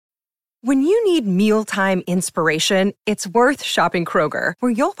When you need mealtime inspiration, it's worth shopping Kroger,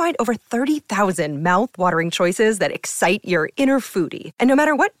 where you'll find over 30,000 mouth-watering choices that excite your inner foodie. And no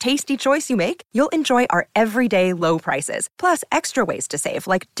matter what tasty choice you make, you'll enjoy our everyday low prices, plus extra ways to save,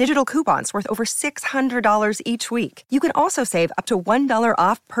 like digital coupons worth over $600 each week. You can also save up to $1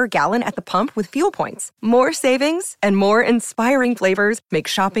 off per gallon at the pump with fuel points. More savings and more inspiring flavors make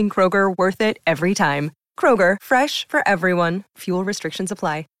shopping Kroger worth it every time. Kroger, fresh for everyone. Fuel restrictions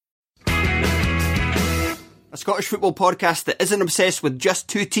apply. A Scottish football podcast that isn't obsessed with just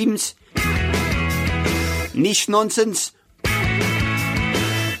two teams, niche nonsense,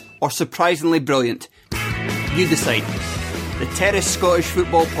 or surprisingly brilliant. You decide. The Terrace Scottish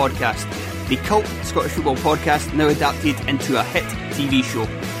Football Podcast. The cult Scottish football podcast now adapted into a hit TV show.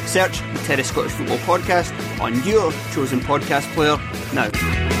 Search the Terrace Scottish Football Podcast on your chosen podcast player now.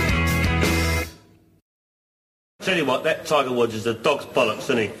 Tell you what, that Tiger Woods is a dog's bollocks,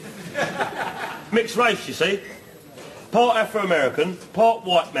 isn't he? Mixed race, you see. Part Afro-American, part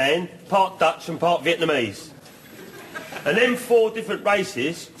white man, part Dutch and part Vietnamese. And them four different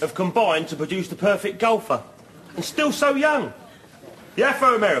races have combined to produce the perfect golfer. And still so young. The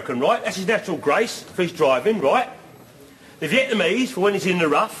Afro-American, right, that's his natural grace for his driving, right? The Vietnamese for when he's in the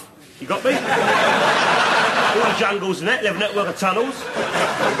rough. You got me? All the jungles and that, they have a network of tunnels.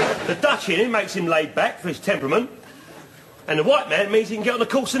 The Dutch in him makes him laid back for his temperament. And the white man means he can get on the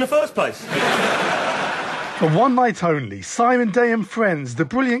course in the first place. For one night only, Simon Day and Friends, the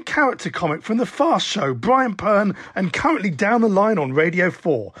brilliant character comic from The Fast Show, Brian Pern, and currently down the line on Radio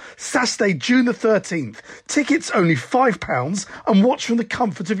 4. Saturday, June the 13th. Tickets only £5 and watch from the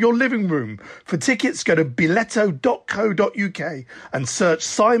comfort of your living room. For tickets, go to biletto.co.uk and search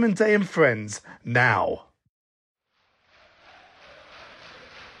Simon Day and Friends now.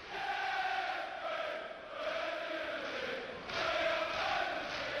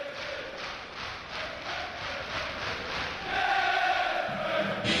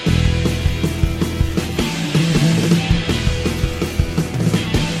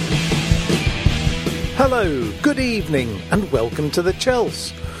 Hello, good evening, and welcome to the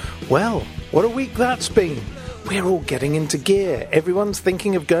Chelsea. Well, what a week that's been. We're all getting into gear. Everyone's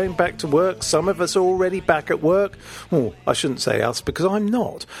thinking of going back to work. Some of us are already back at work. Oh, I shouldn't say us because I'm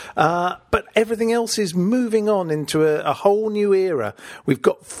not. But everything else is moving on into a whole new era. We've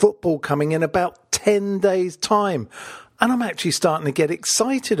got football coming in about 10 days' time. And I'm actually starting to get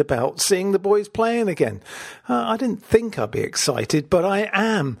excited about seeing the boys playing again. I didn't think I'd be excited, but I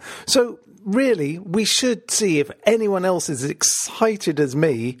am. So really, we should see if anyone else is excited as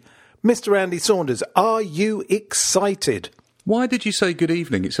me. Mr. Andy Saunders, are you excited? Why did you say good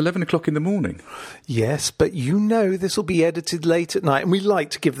evening? It's 11 o'clock in the morning. Yes, but you know this will be edited late at night, and we like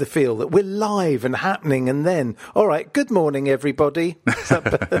to give the feel that we're live and happening, and then, all right, good morning, everybody.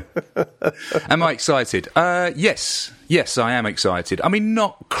 Am I excited? Yes, I am excited. I mean,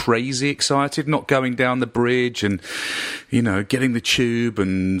 not crazy excited, not going down the bridge and, you know, getting the tube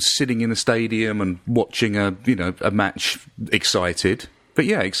and sitting in the stadium and watching a match excited. But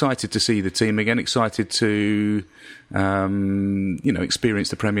yeah, excited to see the team again, excited to, experience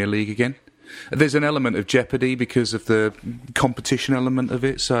the Premier League again. There's an element of jeopardy because of the competition element of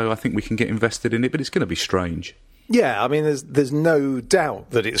it, so I think we can get invested in it, but it's going to be strange. Yeah, I mean, there's no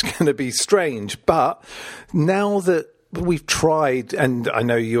doubt that it's going to be strange, but now that we've tried, and I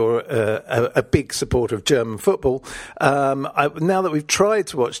know you're a big supporter of German football, now that we've tried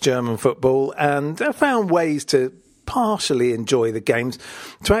to watch German football and found ways to partially enjoy the games,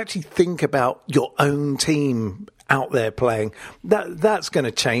 to actually think about your own team out there playing, that's going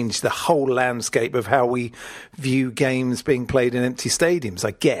to change the whole landscape of how we view games being played in empty stadiums,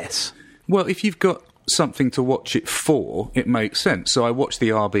 I guess. Well, if you've got something to watch it for, it makes sense. So I watched the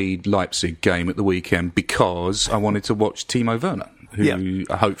RB Leipzig game at the weekend because I wanted to watch Timo Werner, who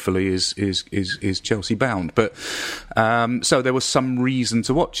hopefully is Chelsea bound. But so there was some reason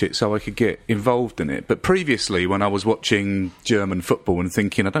to watch it, so I could get involved in it. But previously, when I was watching German football and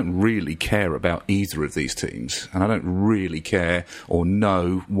thinking, I don't really care about either of these teams, and I don't really care or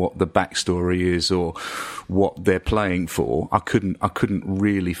know what the backstory is or what they're playing for, I couldn't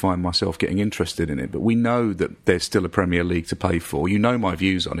really find myself getting interested in it. But we know that there's still a Premier League to play for. You know my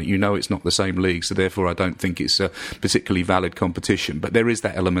views on it. You know it's not the same league, so therefore I don't think it's a particularly valid competition. But there is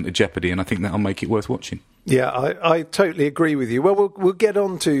that element of jeopardy, and I think that'll make it worth watching. Yeah, I totally agree with you. Well, we'll get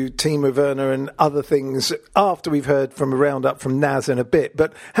on to Timo Werner and other things after we've heard from a roundup from Naz in a bit.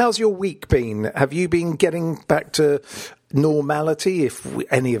 But how's your week been? Have you been getting back to normality, if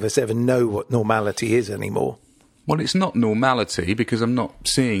any of us ever know what normality is anymore? Well, it's not normality because I'm not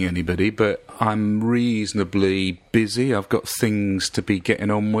seeing anybody, but I'm reasonably busy. I've got things to be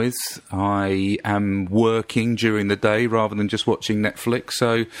getting on with. I am working during the day rather than just watching Netflix,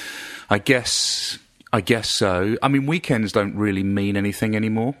 so I guess so. I mean, weekends don't really mean anything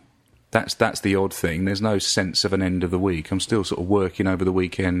anymore. That's the odd thing. There's no sense of an end of the week. I'm still sort of working over the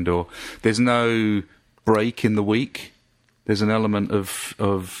weekend, or there's no break in the week. There's an element of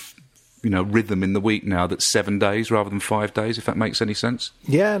rhythm in the week now that's 7 days rather than 5 days, if that makes any sense.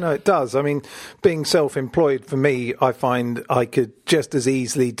 Yeah, no, it does. I mean, being self-employed, for me, I find I could just as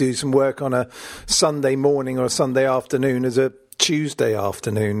easily do some work on a Sunday morning or a Sunday afternoon as a Tuesday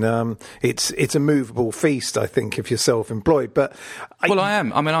afternoon. It's a movable feast, I think, if you're self-employed. But I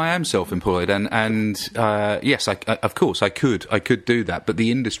am self-employed, and yes, of course, I could do that. But the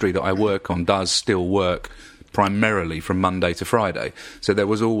industry that I work on does still work primarily from Monday to Friday. So there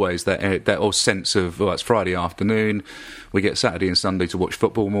was always that sense of, it's Friday afternoon, we get Saturday and Sunday to watch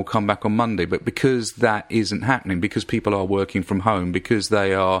football and we'll come back on Monday. But because that isn't happening, because people are working from home, because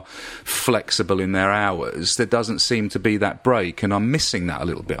they are flexible in their hours, there doesn't seem to be that break, and I'm missing that a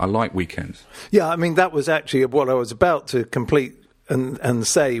little bit. I like weekends. Yeah, I mean, that was actually what I was about to complete and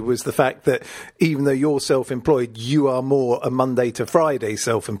say, was the fact that even though you're self-employed, you are more a Monday to Friday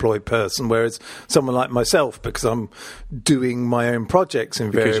self-employed person, whereas someone like myself, because I'm doing my own projects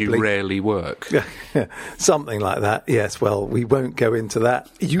invariably. Because you rarely work. Something like that, yes. Well, we won't go into that.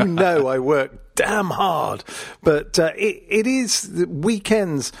 You know I work damn hard. But it is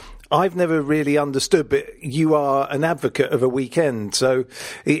weekends. I've never really understood, but you are an advocate of a weekend. So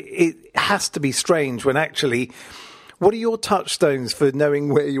it has to be strange when actually... What are your touchstones for knowing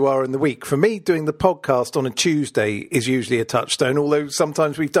where you are in the week? For me, doing the podcast on a Tuesday is usually a touchstone, although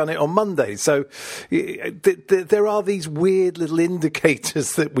sometimes we've done it on Monday. So there are these weird little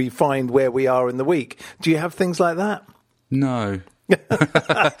indicators that we find where we are in the week. Do you have things like that? No.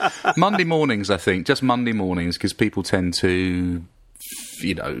 Monday mornings, I think. Just Monday mornings, because people tend to...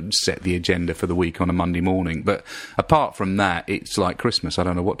 set the agenda for the week on a Monday morning. But apart from that, it's like Christmas. I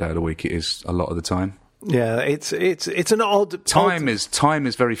don't know what day of the week it is a lot of the time. Yeah, it's an odd... Time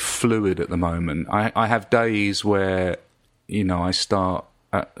is very fluid at the moment. I have days where, I start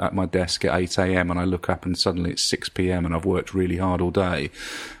at my desk at 8 a.m. and I look up and suddenly it's 6 p.m. and I've worked really hard all day.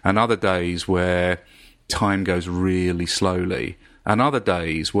 And other days where time goes really slowly. And other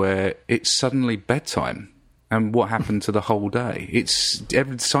days where it's suddenly bedtime. And what happened to the whole day?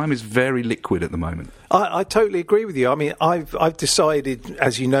 Time is very liquid at the moment. I totally agree with you. I mean, I've decided,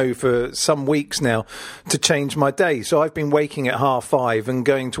 as you know, for some weeks now, to change my day. So I've been waking at 5:30 and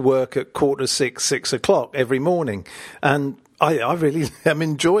going to work at 5:45, 6 o'clock every morning. And I really am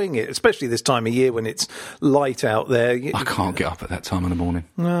enjoying it, especially this time of year when it's light out there. I can't get up at that time in the morning.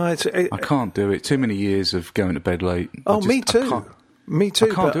 No, I can't do it. Too many years of going to bed late. Me too. Me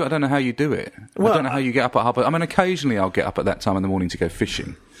too. I can't do it. I don't know how you do it. Well, I don't know how you get up at half. I mean, occasionally I'll get up at that time in the morning to go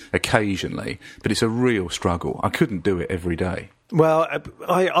fishing. Occasionally. But it's a real struggle. I couldn't do it every day. Well,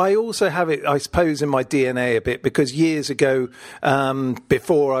 I also have it, I suppose, in my DNA a bit, because years ago,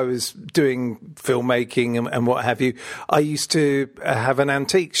 before I was doing filmmaking and what have you, I used to have an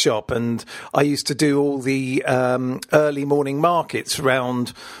antique shop, and I used to do all the early morning markets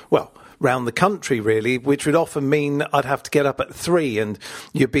around the country, really, which would often mean I'd have to get up at 3, and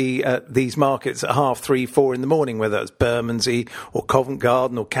you'd be at these markets at 3:30, 4 in the morning, whether it's Bermondsey or Covent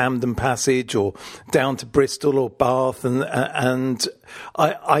Garden or Camden Passage or down to Bristol or Bath, and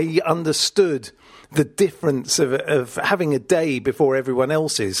I understood the difference of having a day before everyone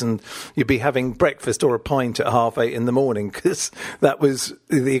else's, and you'd be having breakfast or a pint at 8:30 in the morning, because that was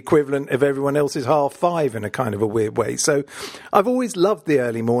the equivalent of everyone else's 5:30 in a kind of a weird way. So I've always loved the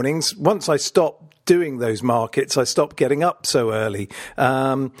early mornings. Once I stopped doing those markets, I stopped getting up so early.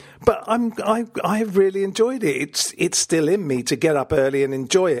 But I have really enjoyed it. It's still in me to get up early and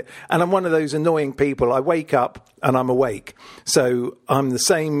enjoy it. And I'm one of those annoying people. I wake up and I'm awake. So I'm the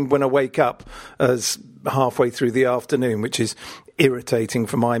same when I wake up as halfway through the afternoon, which is irritating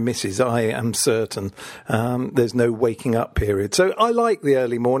for my missus, I am certain. There's no waking up period. So I like the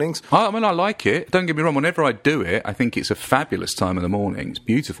early mornings. I mean, I like it. Don't get me wrong. Whenever I do it, I think it's a fabulous time in the morning. It's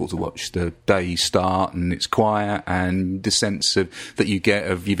beautiful to watch the day start, and it's quiet, and the sense of that you get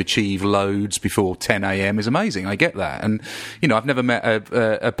of you've achieved loads before 10 a.m. is amazing. I get that. And, I've never met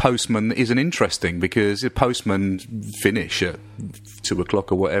a postman that isn't interesting, because a postman finish at 2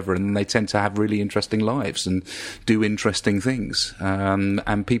 o'clock or whatever, and they tend to have really interesting lives and do interesting things. lives.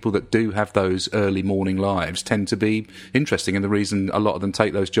 And people that do have those early morning lives tend to be interesting. And the reason a lot of them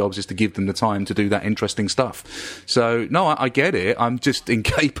take those jobs is to give them the time to do that interesting stuff. So, no, I get it. I'm just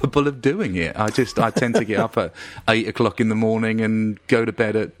incapable of doing it. I tend to get up at 8 o'clock in the morning and go to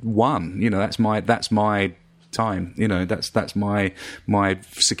bed at 1. You know, that's my time. You know, that's my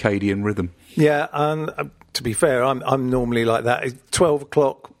circadian rhythm. Yeah, and to be fair, I'm normally like that. 12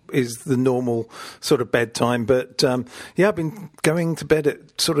 o'clock is the normal sort of bedtime, but I've been going to bed at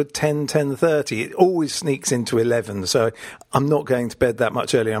sort of 10:30. It always sneaks into 11, so I'm not going to bed that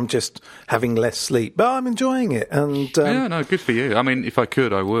much earlier. I'm just having less sleep, but I'm enjoying it. And yeah, no, good for you. I mean, if I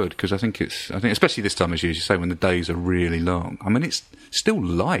could, I would, because I think especially this time, as you say, when the days are really long. I mean, it's still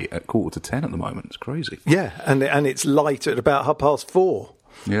light at 9:45 at the moment. It's crazy. Yeah, and it's light at about 4:30.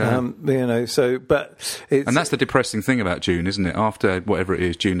 Yeah, you know. So, but and that's the depressing thing about June, isn't it? After whatever it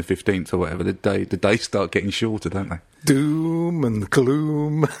is, June the 15th or whatever, the days start getting shorter, don't they? Doom and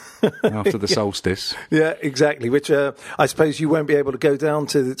gloom after the solstice. Yeah, exactly. Which I suppose you won't be able to go down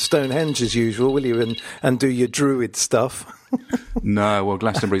to Stonehenge as usual, will you? And do your druid stuff. No, well,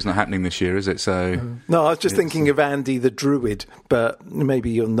 Glastonbury's not happening this year, is it? So no, I was just thinking of Andy the Druid, but maybe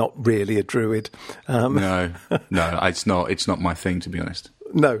you're not really a druid. No, it's not. It's not my thing, to be honest.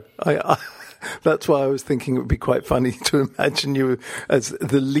 No, I that's why I was thinking it would be quite funny to imagine you as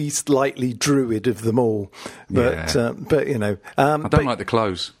the least likely druid of them all. But you know, I don't like the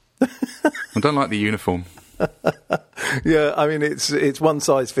clothes. I don't like the uniform. Yeah, I mean it's one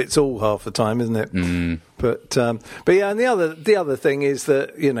size fits all half the time, isn't it? Mm. But yeah, and the other thing is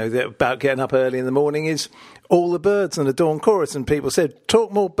that, you know, that about getting up early in the morning is all the birds and the dawn chorus, and people said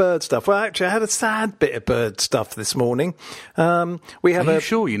talk more bird stuff. Well, actually, I had a sad bit of bird stuff this morning. We have. Are you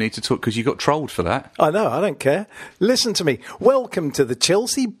sure you need to talk because you got trolled for that? I know. I don't care. Listen to me. Welcome to the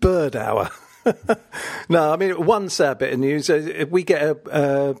Chelsea Bird Hour. No, I mean, one sad bit of news. We get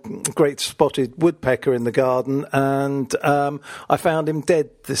a great spotted woodpecker in the garden, and I found him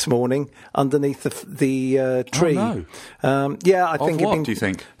dead this morning underneath the tree. Oh, no. Yeah, I think. What do you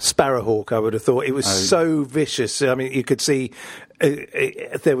think? Sparrowhawk, I would have thought. It was so vicious. I mean, you could see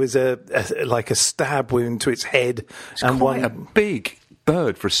there was a stab wound to its head. It's quite a big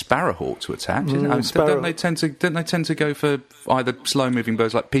bird for a sparrowhawk to attack, isn't it? Don't they tend to go for either slow-moving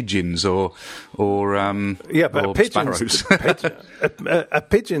birds like pigeons or pigeons, sparrows? A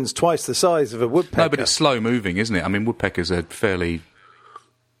pigeon's twice the size of a woodpecker. No, but it's slow-moving, isn't it? I mean, woodpeckers are fairly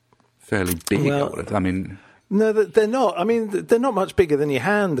big. Well, I mean. No, they're not. I mean, they're not much bigger than your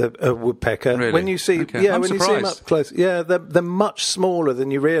hand, a woodpecker. Really? When you see, okay. when surprised. you see them up close, they're much smaller than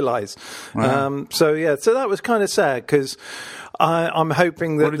you realise. Wow. So that was kind of sad because I'm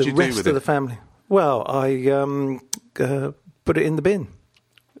hoping that the rest of the family. Well, I put it in the bin.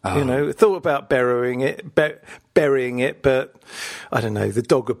 Oh. You know, thought about burying it, but I don't know. The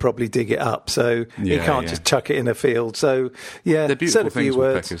dog would probably dig it up, so you can't just chuck it in a field. So they're beautiful said a few things,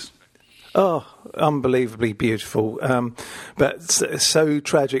 words. woodpeckers. Oh, unbelievably beautiful. But so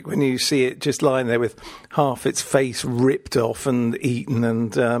tragic when you see it just lying there with half its face ripped off and eaten.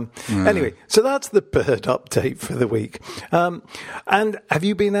 And anyway, so that's the bird update for the week. And have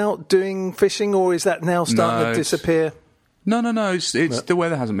you been out doing fishing, or is that now starting to disappear? No. It's the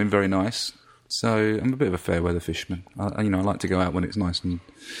weather hasn't been very nice. So I'm a bit of a fair weather fisherman. I like to go out when it's nice and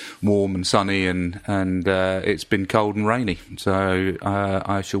warm and sunny, and it's been cold and rainy. So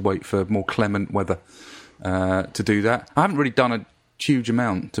I shall wait for more clement weather to do that. I haven't really done a huge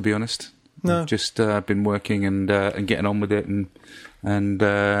amount, to be honest. No, I've just been working and getting on with it, and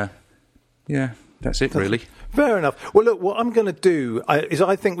that's it really. Fair enough. Well, look, what I'm going to do is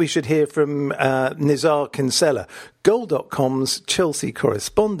I think we should hear from Nizar Kinsella, Goal.com's Chelsea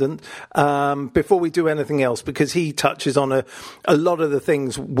correspondent, before we do anything else, because he touches on a lot of the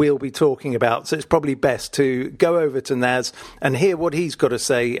things we'll be talking about. So it's probably best to go over to Naz and hear what he's got to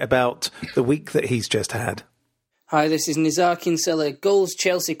say about the week that he's just had. Hi, this is Nizar Kinsella, Goals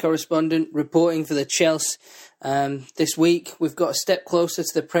Chelsea correspondent, reporting for the Chelsea. This week we've got a step closer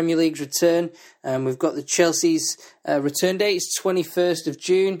to the Premier League's return. We've got the Chelsea's return date is 21st of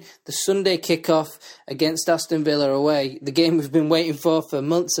June, the Sunday kickoff against Aston Villa away. The game we've been waiting for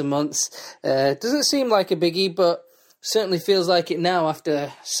months and months. Doesn't seem like a biggie, but certainly feels like it now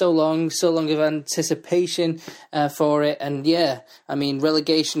after so long of anticipation for it. And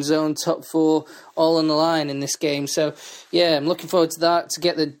relegation zone, top four, all on the line in this game. So I'm looking forward to that. To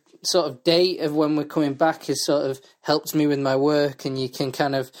get the sort of date of when we're coming back has sort of helped me with my work, and you can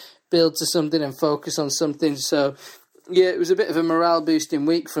kind of build to something and focus on something. So Yeah, it was a bit of a morale-boosting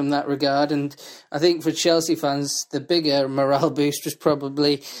week from that regard, and I think for Chelsea fans, the bigger morale boost was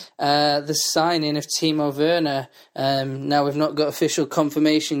probably the signing of Timo Werner. Now, we've not got official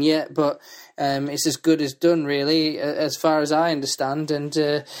confirmation yet, but it's as good as done, really, as far as I understand. And,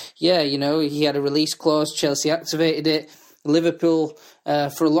 he had a release clause, Chelsea activated it. Liverpool,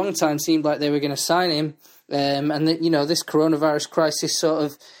 for a long time, seemed like they were going to sign him, and this coronavirus crisis sort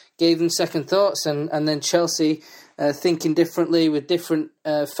of gave them second thoughts, and then Chelsea... thinking differently with different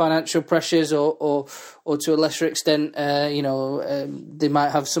financial pressures, or to a lesser extent, they might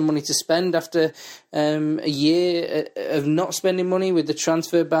have some money to spend after a year of not spending money with the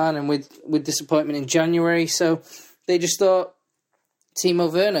transfer ban and with disappointment in January. So they just thought,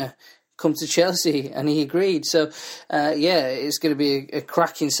 Timo Werner, come to Chelsea, and he agreed. So, it's going to be a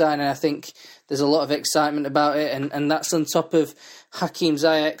cracking signing. I think there's a lot of excitement about it, and that's on top of Hakim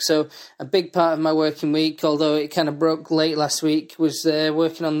Ziyech. So a big part of my working week, although it kind of broke late last week, was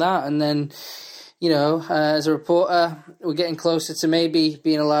working on that. And then, as a reporter, we're getting closer to maybe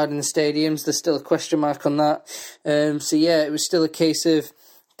being allowed in the stadiums. There's still a question mark on that. It was still a case of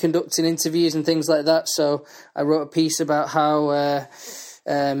conducting interviews and things like that. So I wrote a piece about how...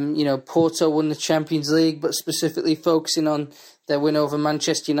 Porto won the Champions League, but specifically focusing on their win over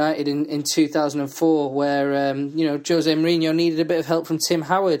Manchester United in 2004, where, Jose Mourinho needed a bit of help from Tim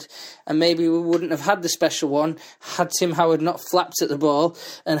Howard, and maybe we wouldn't have had the special one had Tim Howard not flapped at the ball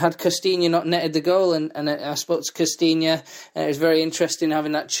and had Costinha not netted the goal. And I spoke to Costinha, and it was very interesting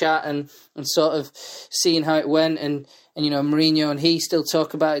having that chat and sort of seeing how it went. And Mourinho and he still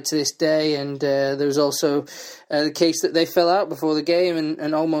talk about it to this day. And there was also the case that they fell out before the game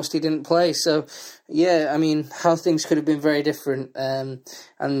and almost he didn't play. So, how things could have been very different. The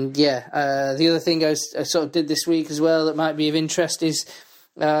other thing I sort of did this week as well that might be of interest is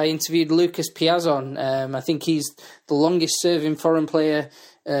I interviewed Lucas Piazon. I think he's the longest serving foreign player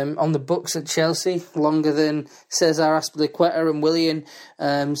on the books at Chelsea, longer than Cesar Azpilicueta and Willian.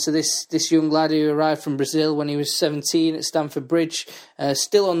 So this young lad who arrived from Brazil when he was 17 at Stamford Bridge,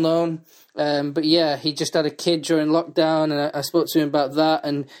 still on loan. He just had a kid during lockdown, and I spoke to him about that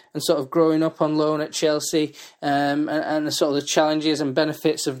and sort of growing up on loan at Chelsea, and the sort of the challenges and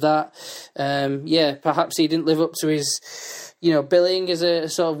benefits of that. Perhaps he didn't live up to his, billing as a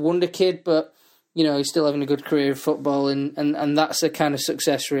sort of wonder kid, but he's still having a good career in football, and that's a kind of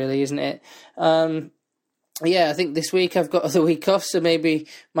success, really, isn't it? I think this week I've got the week off, so maybe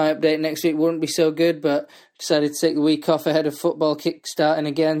my update next week won't be so good, but decided to take the week off ahead of football kick-starting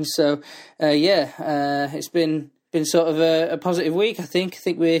again. So, it's been sort of a positive week, I think. I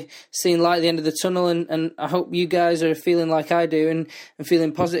think we're seeing light at the end of the tunnel, and I hope you guys are feeling like I do and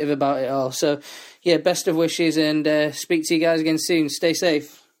feeling positive about it all. So, best of wishes, and speak to you guys again soon. Stay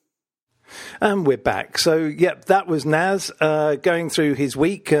safe. And we're back. So, that was Naz going through his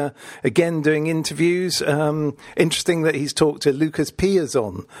week, again doing interviews. Interesting that he's talked to Lucas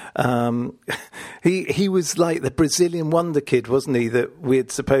Piazon. He was like the Brazilian wonder kid, wasn't he, that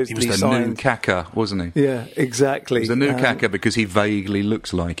we'd supposedly signed. He was the new Kaká, wasn't he? Yeah, exactly. He was the new Kaká because he vaguely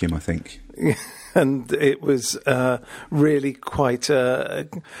looks like him, I think. And it was really quite, I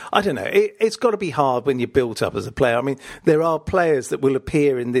don't know, it's got to be hard when you're built up as a player. I mean, there are players that will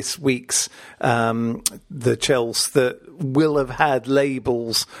appear in this week's the Chelsea that will have had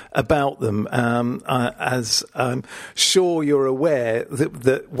labels about them, as I'm sure you're aware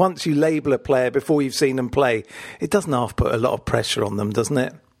that once you label a player before you've seen them play, it doesn't half put a lot of pressure on them, doesn't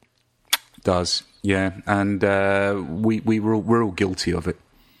it? Does, yeah. And we're all guilty of it.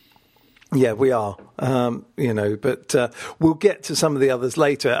 Yeah, we are, but we'll get to some of the others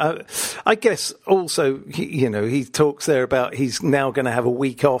later. I guess also, he talks there about he's now going to have a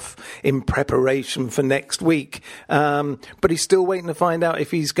week off in preparation for next week. But he's still waiting to find out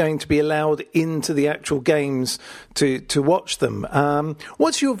if he's going to be allowed into the actual games to watch them.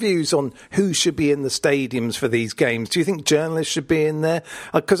 What's your views on who should be in the stadiums for these games? Do you think journalists should be in there?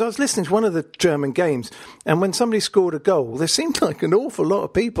 Because I was listening to one of the German games, and when somebody scored a goal, there seemed like an awful lot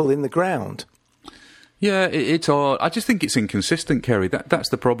of people in the ground. Yeah, it's odd. I just think it's inconsistent, Kerry. That's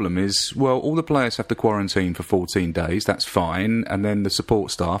the problem is, well, all the players have to quarantine for 14 days. That's fine. And then the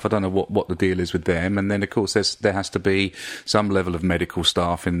support staff, I don't know what the deal is with them. And then, of course, there has to be some level of medical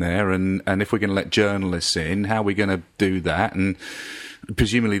staff in there. And if we're going to let journalists in, how are we going to do that? And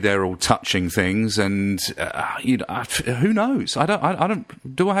presumably they're all touching things, and who knows? I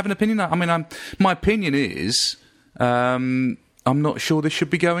don't. Do I have an opinion? I mean, my opinion is, I'm not sure this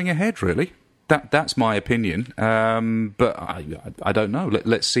should be going ahead, really. That's my opinion, but I don't know.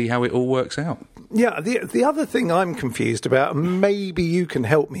 Let's see how it all works out. Yeah, the other thing I'm confused about, maybe you can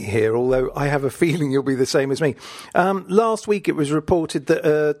help me here, although I have a feeling you'll be the same as me. Last week it was reported that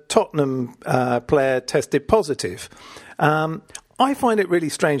a Tottenham player tested positive. I find it really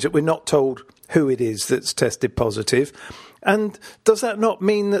strange that we're not told who it is that's tested positive. And does that not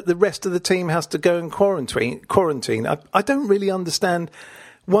mean that the rest of the team has to go in quarantine? I don't really understand.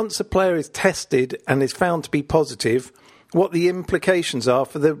 Once a player is tested and is found to be positive, what the implications are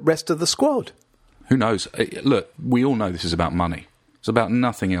for the rest of the squad. Who knows? Look, we all know this is about money. It's about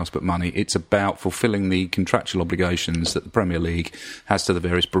nothing else but money. It's about fulfilling the contractual obligations that the Premier League has to the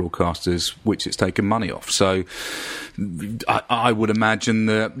various broadcasters, which it's taken money off. So I would imagine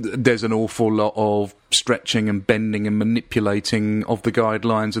that there's an awful lot of stretching and bending and manipulating of the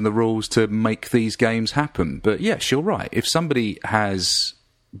guidelines and the rules to make these games happen. But yes, you're right. If somebody has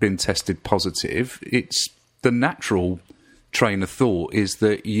been tested positive, it's the natural train of thought is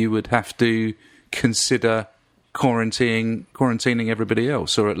that you would have to consider quarantining everybody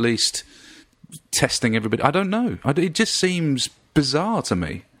else, or at least testing everybody. I don't know. It just seems bizarre to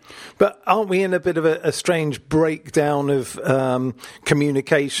me. But aren't we in a bit of a strange breakdown of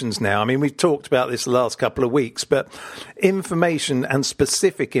communications now? I mean, we've talked about this the last couple of weeks, but information and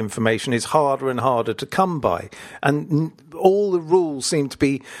specific information is harder and harder to come by. And all the rules seem to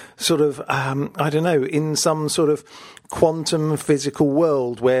be sort of, I don't know, in some sort of quantum physical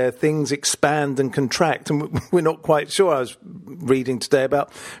world where things expand and contract, and we're not quite sure. I was reading today about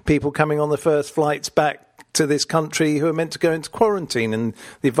people coming on the first flights back to this country who are meant to go into quarantine, and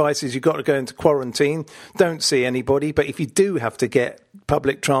the advice is you've got to go into quarantine, don't see anybody, but if you do have to get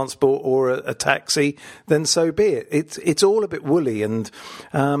public transport or a taxi, then so be it. It's all a bit woolly, and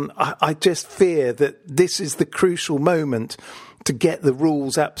I just fear that this is the crucial moment to get the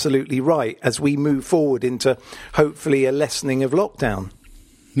rules absolutely right as we move forward into hopefully a lessening of lockdown.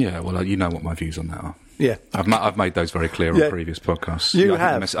 Yeah, well, you know what my views on that are. Yeah, I've made those very clear on previous podcasts. You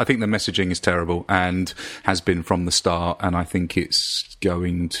have. I think the messaging is terrible and has been from the start, and I think it's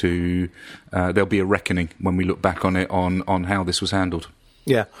going to... there'll be a reckoning when we look back on it on how this was handled.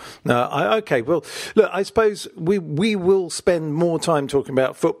 Yeah. No. Okay. Well, look, I suppose we will spend more time talking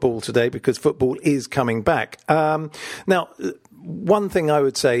about football today because football is coming back. Now, one thing I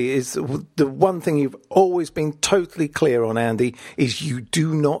would say is the one thing you've always been totally clear on, Andy, is you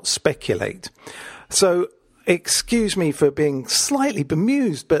do not speculate. So, excuse me for being slightly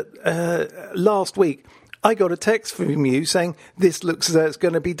bemused, but last week I got a text from you saying this looks as though it's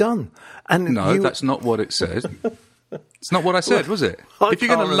going to be done. And no, that's not what it says. It's not what I said, was it? If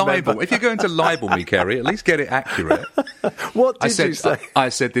you're going to libel me, Kerry, at least get it accurate. What did you say? I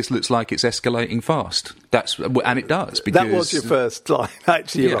said this looks like it's escalating fast. And it does. Because that was your first line.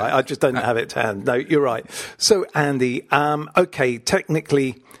 Actually, you're right. I just don't have it to hand. No, you're right. So, Andy, okay,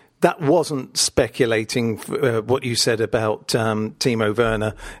 technically, that wasn't speculating what you said about Timo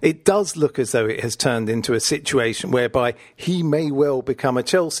Werner. It does look as though it has turned into a situation whereby he may well become a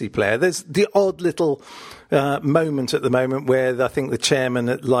Chelsea player. There's the odd little moment at the moment where I think the chairman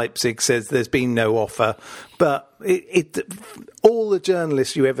at Leipzig says there's been no offer. But all the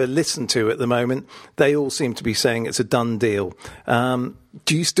journalists you ever listen to at the moment, they all seem to be saying it's a done deal.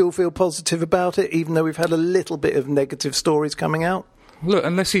 Do you still feel positive about it, even though we've had a little bit of negative stories coming out? Look,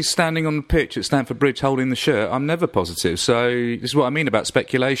 unless he's standing on the pitch at Stamford Bridge holding the shirt, I'm never positive. So this is what I mean about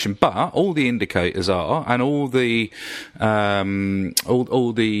speculation. But all the indicators are, and all the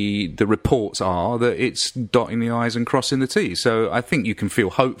reports are that it's dotting the I's and crossing the T's. So I think you can feel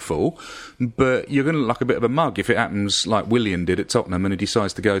hopeful, but you're going to look like a bit of a mug if it happens like Willian did at Tottenham and he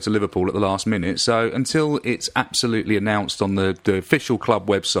decides to go to Liverpool at the last minute. So until it's absolutely announced on the official club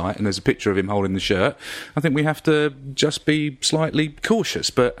website and there's a picture of him holding the shirt, I think we have to just be slightly cautious.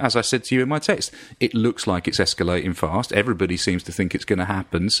 But as I said to you in my text, it looks like it's escalating fast. Everybody seems to think it's going to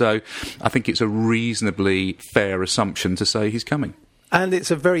happen. So I think it's a reasonably fair assumption to say he's coming. And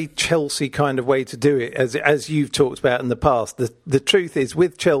it's a very Chelsea kind of way to do it, as you've talked about in the past. The truth is,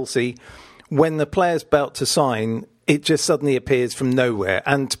 with Chelsea, when the player's about to sign, it just suddenly appears from nowhere.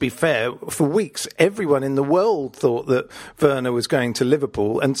 And to be fair, for weeks, everyone in the world thought that Werner was going to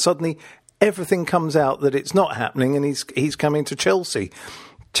Liverpool, and suddenly everything comes out that it's not happening and he's coming to Chelsea.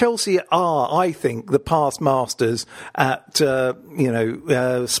 Chelsea are, I think, the past masters at,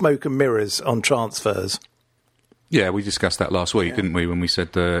 smoke and mirrors on transfers. Yeah, we discussed that last week, didn't we, when we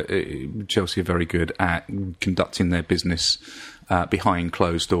said Chelsea are very good at conducting their business behind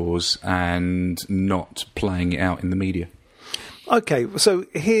closed doors and not playing it out in the media. Okay, so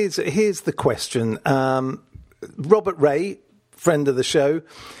here's the question. Robert Ray, friend of the show,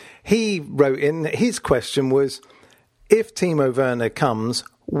 he wrote in, his question was, if Timo Werner comes,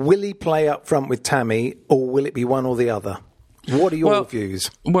 will he play up front with Tammy, or will it be one or the other? What are your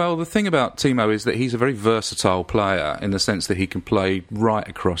views? Well, the thing about Timo is that he's a very versatile player in the sense that he can play right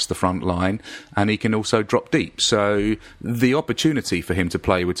across the front line and he can also drop deep. So the opportunity for him to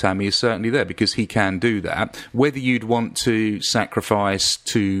play with Tammy is certainly there because he can do that. Whether you'd want to sacrifice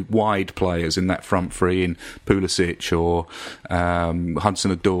two wide players in that front three in Pulisic or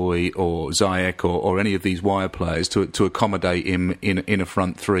Hudson-Odoi or Ziyech or any of these wire players to accommodate him in a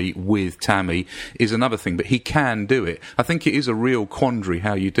front three with Tammy is another thing. But he can do it. I think it is a real quandary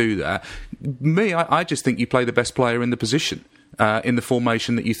how you do that. I just think you play the best player in the position. In the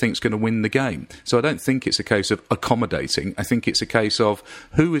formation that you think is going to win the game. So I don't think it's a case of accommodating. I think it's a case of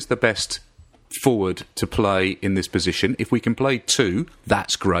who is the best forward to play in this position. If we can play two,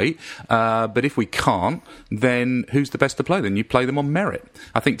 that's great. But if we can't, then who's the best to play? Then you play them on merit.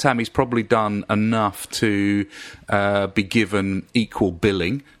 I think Tammy's probably done enough to be given equal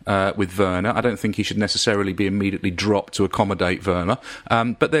billing with Werner. I don't think he should necessarily be immediately dropped to accommodate Werner.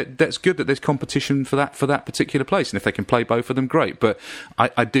 But that's good that there's competition for that particular place. And if they can play both of them, great. But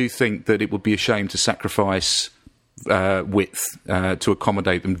I do think that it would be a shame to sacrifice width to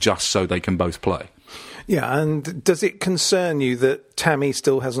accommodate them just so they can both play. Yeah, and does it concern you that Tammy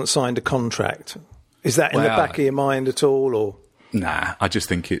still hasn't signed a contract? Is that in the back of your mind at all, or...? Nah, I just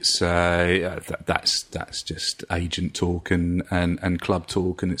think it's that's just agent talk and club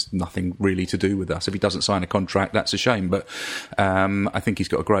talk, and it's nothing really to do with us. If he doesn't sign a contract, that's a shame. But I think he's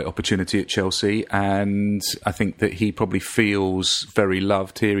got a great opportunity at Chelsea, and I think that he probably feels very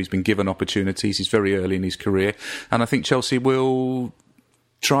loved here. He's been given opportunities. He's very early in his career, and I think Chelsea will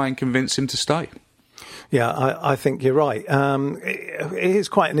try and convince him to stay. Yeah, I think you're right. Here's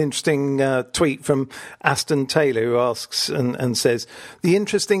quite an interesting tweet from Aston Taylor, who asks and says, the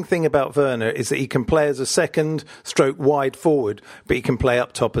interesting thing about Werner is that he can play as a second stroke wide forward, but he can play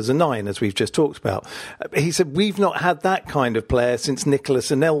up top as a 9, as we've just talked about. He said, we've not had that kind of player since Nicolas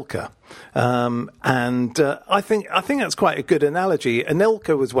Anelka. I think that's quite a good analogy.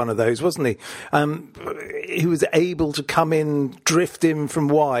 Anelka was one of those, wasn't he? He was able to come in, drift in from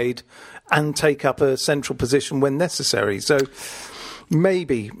wide and take up a central position when necessary. So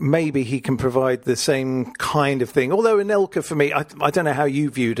maybe he can provide the same kind of thing. Although Anelka, for me, I don't know how you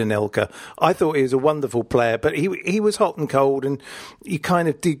viewed Anelka. I thought he was a wonderful player, but he was hot and cold, and you kind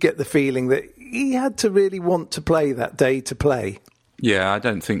of did get the feeling that he had to really want to play that day to play. Yeah, I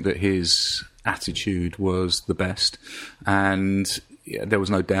don't think that his attitude was the best, and there was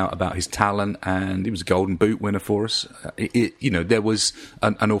no doubt about his talent, and he was a Golden Boot winner for us. There was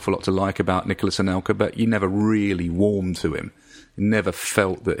an awful lot to like about Nicolas Anelka, but you never really warmed to him. You never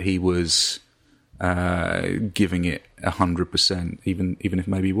felt that he was giving it 100%, even if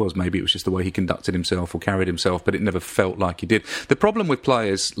maybe he was. Maybe it was just the way he conducted himself or carried himself, but it never felt like he did. The problem with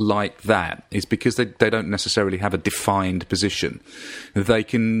players like that is because they don't necessarily have a defined position. They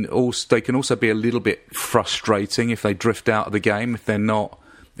can also be a little bit frustrating if they drift out of the game, if they're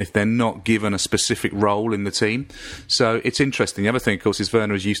not given a specific role in the team. So it's interesting. The other thing, of course, is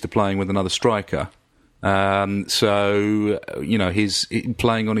Werner is used to playing with another striker. He's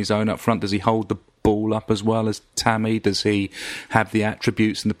playing on his own up front. Does he hold the ball up as well as Tammy? Does he have the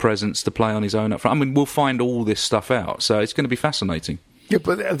attributes and the presence to play on his own up front? I mean, we'll find all this stuff out, so it's going to be fascinating. Yeah,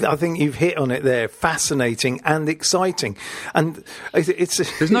 but I think you've hit on it there. Fascinating and exciting. And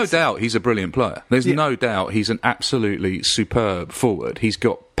there's no doubt he's a brilliant player. There's no doubt he's an absolutely superb forward. He's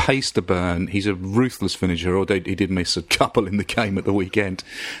got pace to burn. He's a ruthless finisher, although he did miss a couple in the game at the weekend.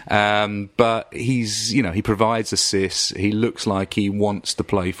 But he provides assists. He looks like he wants to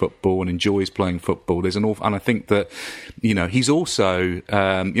play football and enjoys playing football. And I think that, he's also,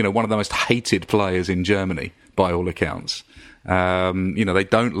 one of the most hated players in Germany by all accounts. They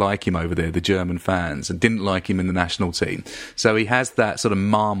don't like him over there, the German fans, and didn't like him in the national team. So he has that sort of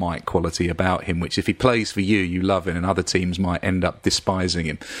Marmite quality about him, which if he plays for you, you love him, and other teams might end up despising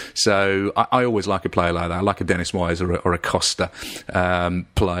him. So I always like a player like that. I like a Dennis Wise or a Costa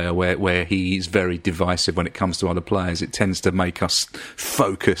player where he's very divisive when it comes to other players. It tends to make us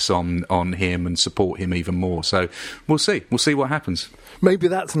focus on him and support him even more. So we'll see. We'll see what happens. Maybe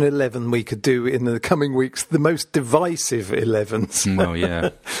that's an 11 we could do in the coming weeks, the most divisive 11s. Well, yeah,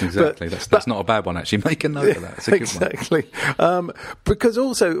 exactly. That's not a bad one, actually. Make a note of that. It's a good exactly. One. Because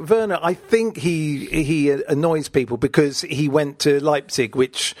also, Werner, I think he annoys people because he went to Leipzig,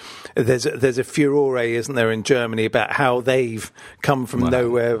 which there's a furore, isn't there, in Germany about how they've come from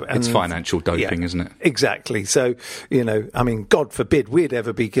nowhere. And, it's financial doping, isn't it? Exactly. So, God forbid we'd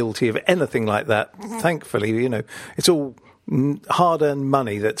ever be guilty of anything like that. Thankfully, it's all hard-earned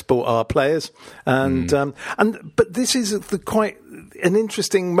money that's bought our players, but this is quite an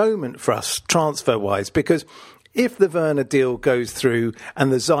interesting moment for us transfer-wise, because if the Werner deal goes through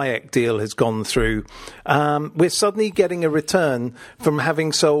and the Ziyech deal has gone through, we're suddenly getting a return from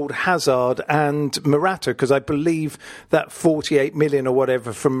having sold Hazard and Morata, because I believe that 48 million or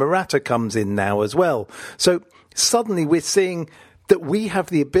whatever from Morata comes in now as well. So suddenly we're seeing that we have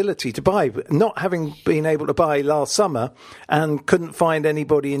the ability to buy, not having been able to buy last summer and couldn't find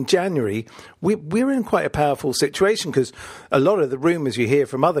anybody in January. We're in quite a powerful situation, because a lot of the rumours you hear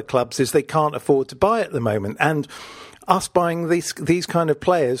from other clubs is they can't afford to buy at the moment. And us buying these kind of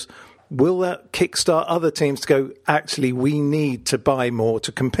players, will that kickstart other teams to go, actually, we need to buy more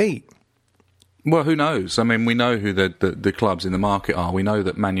to compete? Well, who knows? I mean, we know who the clubs in the market are. We know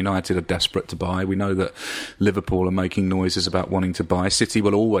that Man United are desperate to buy. We know that Liverpool are making noises about wanting to buy. City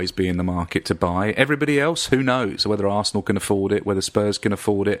will always be in the market to buy. Everybody else, who knows? Whether Arsenal can afford it, whether Spurs can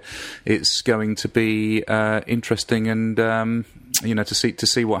afford it. It's going to be interesting and, to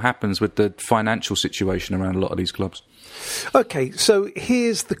see what happens with the financial situation around a lot of these clubs. Okay, so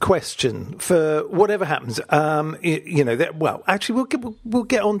here's the question for whatever happens. Actually, we'll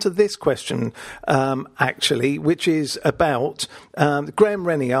get on to this question, which is about Graham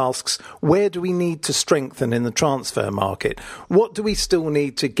Rennie asks, where do we need to strengthen in the transfer market? What do we still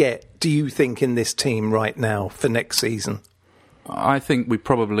need to get, do you think, in this team right now for next season? I think we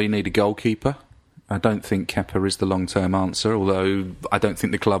probably need a goalkeeper. I don't think Kepa is the long-term answer, although I don't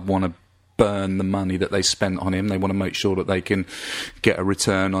think the club want to burn the money that they spent on him. They want to make sure that they can get a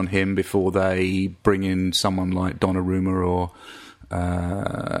return on him before they bring in someone like Donnarumma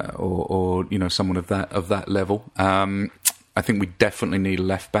or someone of that level. I think we definitely need a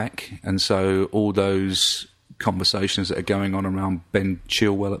left back, and so all those conversations that are going on around Ben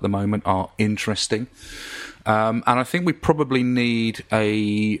Chilwell at the moment are interesting. And I think we probably need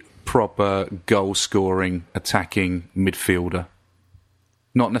a proper goal-scoring, attacking midfielder.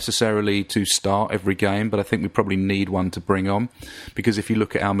 Not necessarily to start every game, but I think we probably need one to bring on, because if you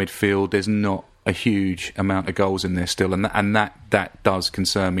look at our midfield, there's not a huge amount of goals in there still, and that does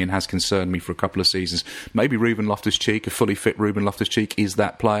concern me and has concerned me for a couple of seasons. Maybe Ruben Loftus-Cheek, a fully fit Ruben Loftus-Cheek, is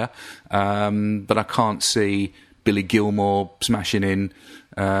that player, but I can't see Billy Gilmore smashing in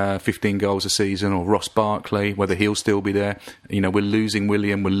 15 goals a season, or Ross Barkley, whether he'll still be there. We're losing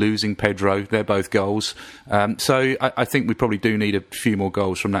William, we're losing Pedro, they're both goals. So I think we probably do need a few more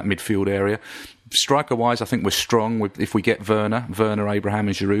goals from that midfield area. Striker-wise, I think we're strong. If we get Werner, Abraham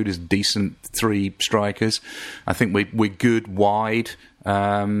and Giroud as decent three strikers, I think we're good wide.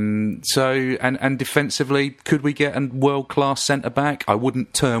 And defensively, could we get a world-class centre-back? I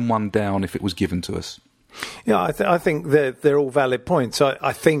wouldn't turn one down if it was given to us. Yeah, I think they're all valid points.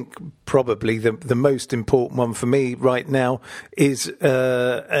 I think probably the most important one for me right now is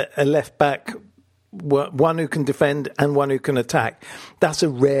a left back, one who can defend and one who can attack. That's a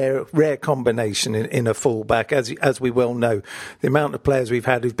rare combination in a full-back, as we well know. The amount of players we've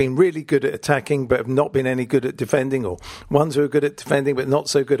had who've been really good at attacking but have not been any good at defending, or ones who are good at defending but not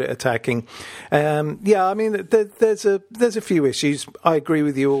so good at attacking. There's a few issues. I agree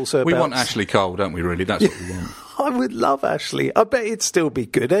with you also. We want Ashley Cole, don't we, really? That's what we want. I would love Ashley. I bet it'd still be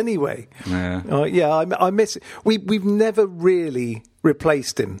good anyway. Yeah. I miss it. We've never really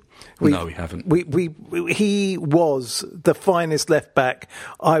replaced him. No, we haven't. He was the finest left back,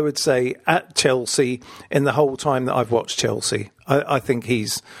 I would say, at Chelsea in the whole time that I've watched Chelsea. I think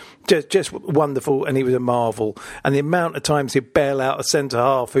he's just wonderful, and he was a marvel. And the amount of times he'd bail out a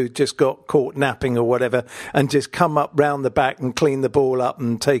centre-half who just got caught napping or whatever and just come up round the back and clean the ball up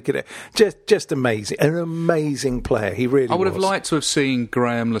and take it. Just amazing. An amazing player. He really was. I would have liked to have seen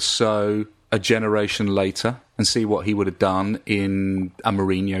Graham Lasso a generation later and see what he would have done in a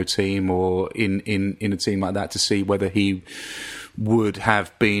Mourinho team or in a team like that, to see whether he would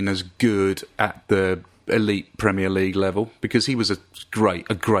have been as good at the elite Premier League level, because he was a great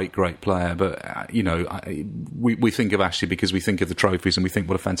player. But we think of Ashley because we think of the trophies and we think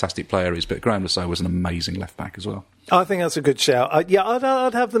what a fantastic player he is. But Graham Lasso was an amazing left back as well. I think that's a good shout.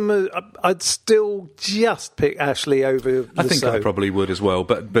 I'd have them. I'd still just pick Ashley over Lasso. I think I probably would as well.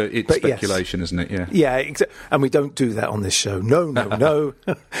 But it's speculation, yes. Isn't it? Yeah. And we don't do that on this show. No.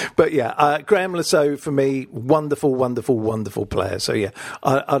 But Graham Lasso for me, wonderful player. So yeah,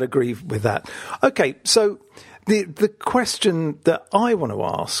 I'd agree with that. Okay, so the question that I want to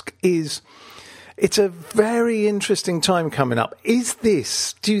ask is, it's a very interesting time coming up. Is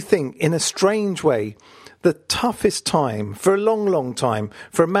this, do you think, in a strange way, the toughest time for a long time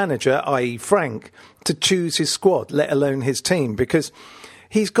for a manager, i.e. Frank, to choose his squad, let alone his team? Because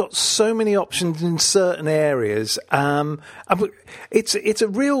he's got so many options in certain areas. It's a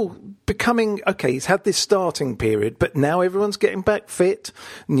real becoming, okay, he's had this starting period, but now everyone's getting back fit.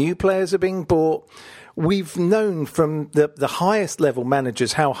 New players are being bought. We've known from the highest level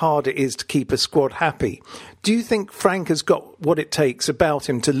managers how hard it is to keep a squad happy. Do you think Frank has got what it takes about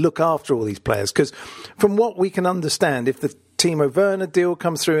him to look after all these players? Because from what we can understand, if the Timo Werner deal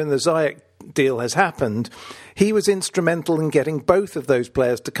comes through and the Ziyech deal has happened, he was instrumental in getting both of those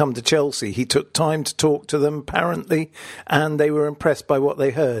players to come to Chelsea. He took time to talk to them, apparently, and they were impressed by what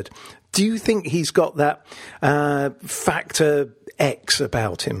they heard. Do you think he's got that factor X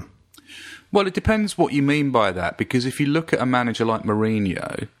about him? Well, it depends what you mean by that, because if you look at a manager like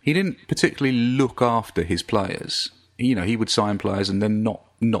Mourinho, he didn't particularly look after his players. You know, he would sign players and then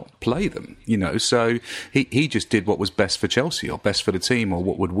not play them, you know. So he just did what was best for Chelsea or best for the team or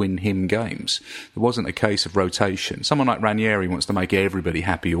what would win him games. It wasn't a case of rotation. Someone like Ranieri wants to make everybody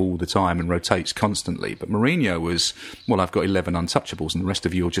happy all the time and rotates constantly. But Mourinho was, well, I've got 11 untouchables and the rest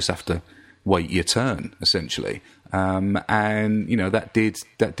of you will just have to wait your turn, essentially. And, you know, that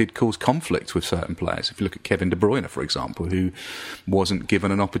did cause conflict with certain players. If you look at Kevin De Bruyne, for example, who wasn't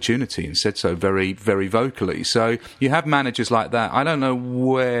given an opportunity and said so very, very vocally. So you have managers like that. I don't know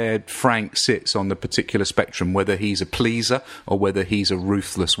where Frank sits on the particular spectrum, whether he's a pleaser or whether he's a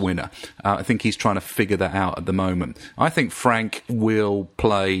ruthless winner. I think he's trying to figure that out at the moment. I think Frank will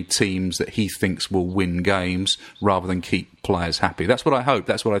play teams that he thinks will win games rather than keep players happy. That's what I hope.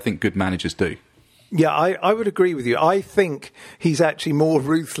 That's what I think good managers do. Yeah, I would agree with you. I think he's actually more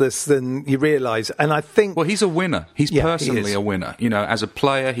ruthless than you realise. And I think... Well, he's a winner. He's personally a winner. You know, as a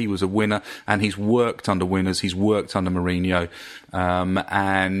player, he was a winner, and he's worked under winners. He's worked under Mourinho.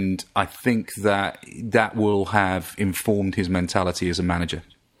 And I think that will have informed his mentality as a manager.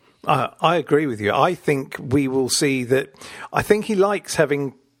 I agree with you. I think we will see that... I think he likes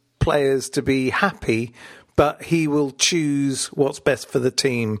having players to be happy, but he will choose what's best for the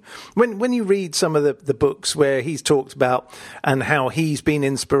team. When you read some of the books where he's talked about and how he's been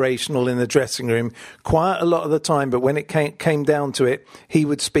inspirational in the dressing room, quite a lot of the time, but when it came down to it, he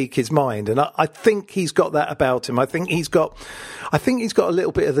would speak his mind. And I think he's got that about him. I think he's got a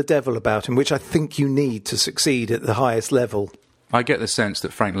little bit of the devil about him, which I think you need to succeed at the highest level. I get the sense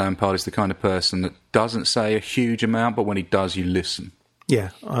that Frank Lampard is the kind of person that doesn't say a huge amount, but when he does, you listen.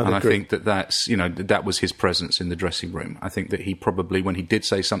 Yeah, I agree. I think that's, you know, that was his presence in the dressing room. I think that he probably, when he did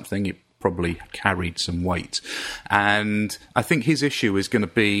say something, it probably carried some weight. And I think his issue is going to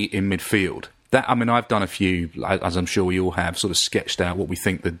be in midfield. I've done a few, as I'm sure we all have, sort of sketched out what we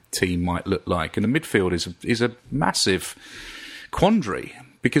think the team might look like. And the midfield is a massive quandary,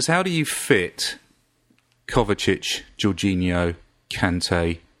 because how do you fit Kovacic, Jorginho,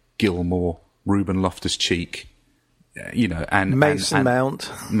 Kante, Gilmour, Ruben Loftus-Cheek, you know, and Mason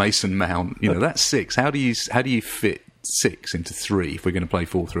Mount. You know, that's six. How do you fit six into three if we're going to play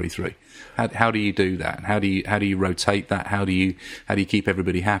 4-3-3? How do you do that? How do you rotate that? How do you keep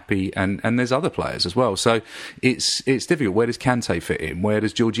everybody happy? And there's other players as well. So it's difficult. Where does Kante fit in? Where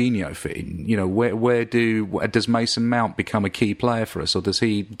does Jorginho fit in? You know, where does Mason Mount become a key player for us, or does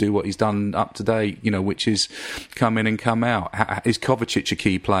he do what he's done up to date? You know, which is come in and come out. Is Kovacic a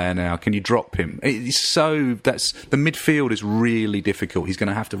key player now? Can you drop him? The midfield is really difficult. He's going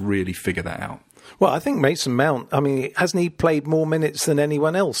to have to really figure that out. Well, I think Mason Mount, hasn't he played more minutes than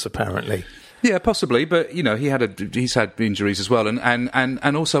anyone else, apparently? Yeah, possibly, but you know he's had injuries as well,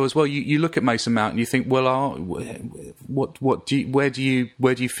 and also as well. You look at Mason Mount and you think, well, where do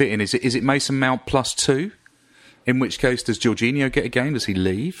you fit in? Is it Mason Mount +2? In which case, does Jorginho get a game? Does he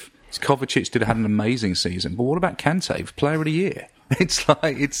leave? Kovacic had an amazing season, but what about Kante, Player of the Year?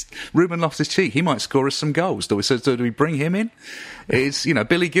 It's Ruben Loftus-Cheek. He might score us some goals. Do we bring him in? It's, you know,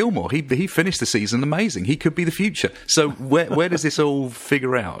 Billy Gilmour. He finished the season amazing. He could be the future. So where does this all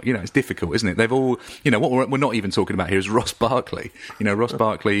figure out? You know, it's difficult, isn't it? They've all, you know, what we're not even talking about here is Ross Barkley. You know, Ross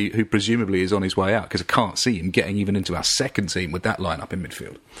Barkley, who presumably is on his way out, because I can't see him getting even into our second team with that lineup in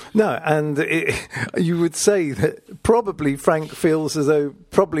midfield. No, and you would say that probably Frank feels as though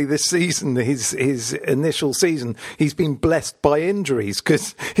probably this season, his initial season, he's been blessed by injuries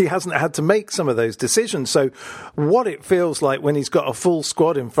because he hasn't had to make some of those decisions. So what it feels like when he's got a full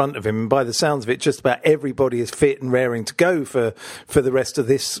squad in front of him, and by the sounds of it, just about everybody is fit and raring to go for the rest of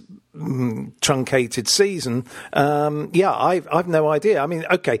this truncated season. I've no idea. I mean,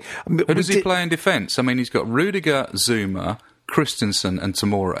 okay. Who does he play in defence? I mean, he's got Rudiger, Zuma, Christensen and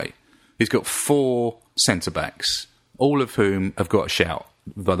Tomori. He's got 4 centre-backs, all of whom have got a shout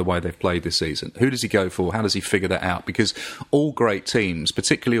by the way they've played this season. Who does he go for? How does he figure that out? Because all great teams,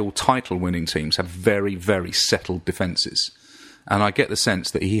 particularly all title-winning teams, have very, very settled defences. And I get the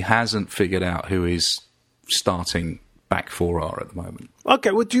sense that he hasn't figured out who his starting back four are at the moment.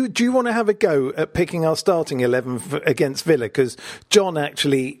 Okay, well, do you want to have a go at picking our starting 11 against Villa? Because John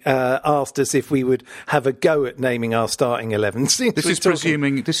actually asked us if we would have a go at naming our starting 11. This is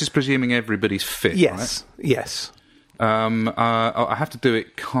presuming everybody's fit, yes, right? Yes. I have to do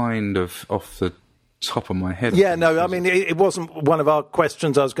it kind of off the top of my head. Yeah, no, I mean, it wasn't one of our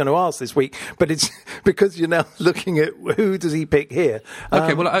questions I was going to ask this week, but it's because you're now looking at who does he pick here.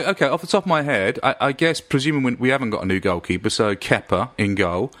 Okay, off the top of my head, I guess, presuming we haven't got a new goalkeeper, so Kepa in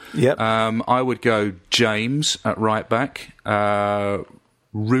goal. Yep. I would go James at right back,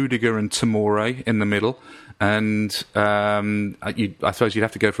 Rudiger and Tomori in the middle, and I suppose you'd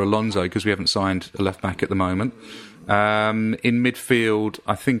have to go for Alonso because we haven't signed a left back at the moment. In midfield,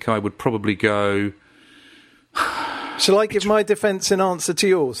 I think I would probably go... Shall I give my defence in answer to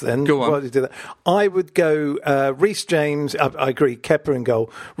yours then? Go on. Why do you do that? I would go Reece James. I agree, Kepa in goal.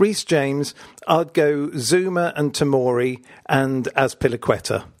 Reece James. I'd go Zuma and Tomori and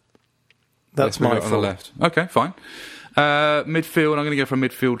Azpilicueta. That's my on the left. Okay, fine. Midfield, I'm going to go for a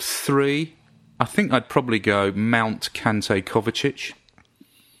midfield three. I think I'd probably go Mount, Kante, Kovacic.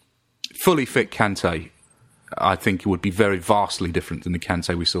 Fully fit Kante, I think it would be very vastly different than the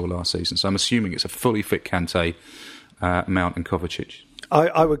Kante we saw last season. So I'm assuming it's a fully fit Kante, Mount and Kovacic.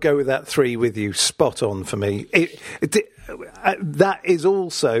 I would go with that three with you. Spot on for me. That is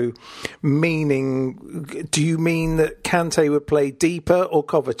also meaning... Do you mean that Kante would play deeper or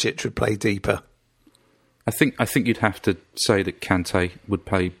Kovacic would play deeper? I think you'd have to say that Kante would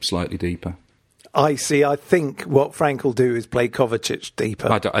play slightly deeper. I see. I think what Frank will do is play Kovacic deeper.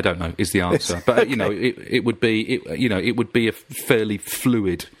 I don't know is the answer, but Okay. it would be a fairly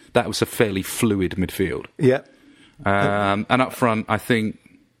fluid. That was a fairly fluid midfield. Yeah. And up front, I think.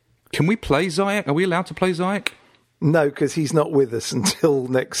 Can we play Ziyech? Are we allowed to play Ziyech? No, because he's not with us until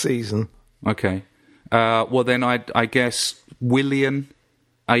next season. Okay. Well, then I guess Willian,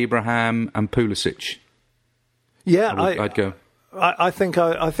 Abraham, and Pulisic. Yeah, I'd go. I think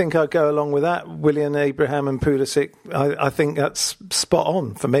I'd go along with that. Willian, Abraham, and Pulisic. I think that's spot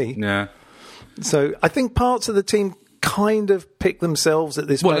on for me. Yeah. So I think parts of the team kind of pick themselves at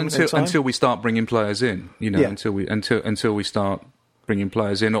this moment in time. Until we start bringing players in, until we start bringing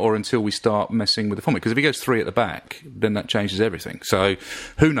players in, or until we start messing with the format. Because if he goes three at the back, then that changes everything. So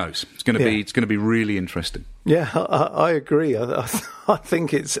who knows? It's going to be really interesting. Yeah, I agree. I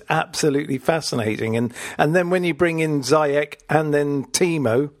think it's absolutely fascinating. And then when you bring in Ziyech and then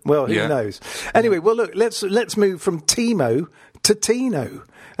Timo, well, who knows? Anyway, well, look, let's move from Timo to Tino.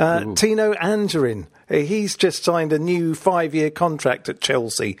 Tino Angerin. He's just signed a new 5-year contract at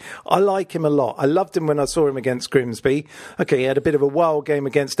Chelsea. I like him a lot. I loved him when I saw him against Grimsby. Okay, he had a bit of a wild game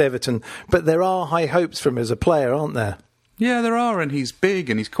against Everton, but there are high hopes for him as a player, aren't there? Yeah, there are, and he's big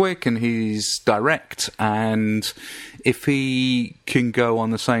and he's quick and he's direct, and if he can go on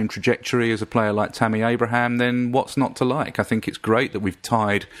the same trajectory as a player like Tammy Abraham, then what's not to like? I think it's great that we've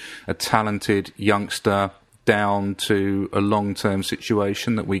tied a talented youngster down to a long-term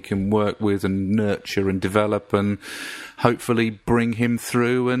situation that we can work with and nurture and develop and hopefully bring him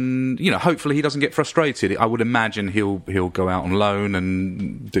through, and hopefully he doesn't get frustrated. I would imagine he'll go out on loan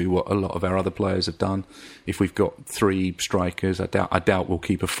and do what a lot of our other players have done. If we've got three strikers, I doubt we'll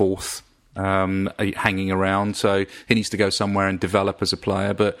keep a fourth hanging around, so he needs to go somewhere and develop as a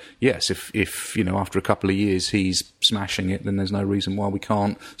player. But yes, if after a couple of years he's smashing it, then there's no reason why we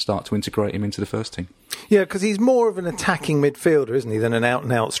can't start to integrate him into the first team. Yeah, because he's more of an attacking midfielder, isn't he, than an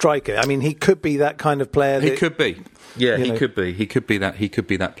out-and-out striker. I mean, he could be that kind of player. He could be. Yeah, he could be. He could be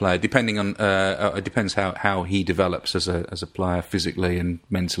that player. Depending on, it depends how he develops as a player, physically and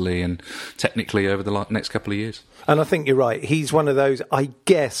mentally and technically over the next couple of years. And I think you're right. He's one of those, I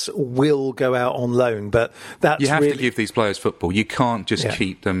guess, will go out on loan, but that's you have to give these players football. You can't just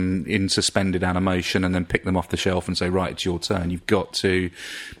keep them in suspended animation and then pick them off the shelf and say, right, it's your turn. You've got to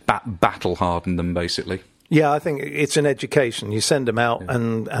battle harden them, basically. Yeah, I think it's an education. You send them out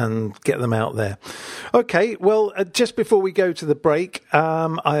and get them out there. Okay, well, just before we go to the break,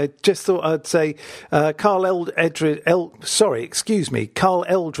 I just thought I'd say Carl Eldridge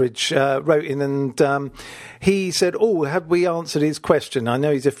wrote in and he said, have we answered his question? I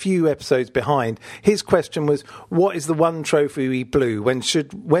know he's a few episodes behind. His question was, what is the one trophy we blew? When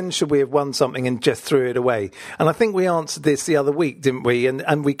should we have won something and just threw it away? And I think we answered this the other week, didn't we?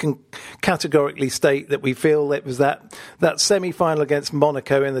 And we can categorically state that we feel it was that semi-final against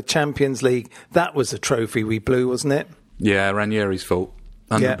Monaco in the Champions League. That was a trophy we blew, wasn't it? Yeah, Ranieri's fault.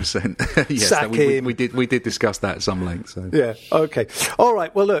 100%. Yes, Sack him. We did discuss that at some length. So. Yeah. Okay. All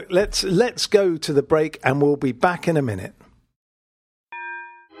right. Well, look. Let's go to the break, and we'll be back in a minute.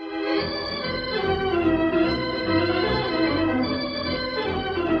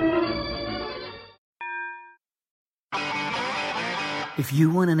 If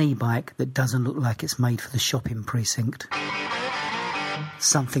you want an e-bike that doesn't look like it's made for the shopping precinct,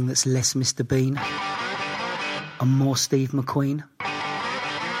 something that's less Mr. Bean and more Steve McQueen,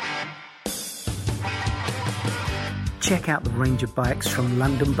 check out the range of bikes from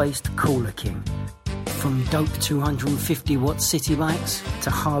London-based Cooler King. From dope 250-watt city bikes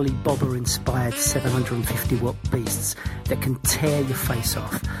to Harley Bobber-inspired 750-watt beasts that can tear your face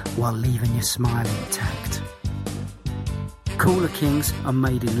off while leaving your smile intact. Cooler Kings are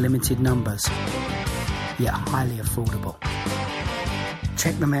made in limited numbers, yet highly affordable.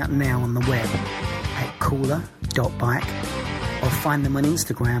 Check them out now on the web at cooler.bike or find them on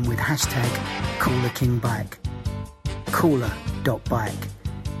Instagram with hashtag CoolerKingBike. Cooler.bike.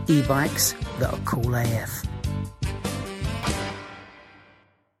 E-bikes that are cool AF.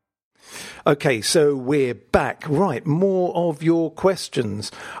 Okay, so we're back. Right, more of your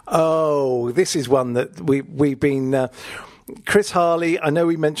questions. Oh, this is one that we've been... Chris Harley, I know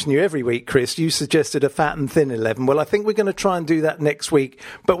we mention you every week, Chris. You suggested a fat and thin 11. Well, I think we're going to try and do that next week,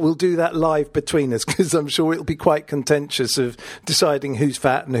 but we'll do that live between us because I'm sure it'll be quite contentious of deciding who's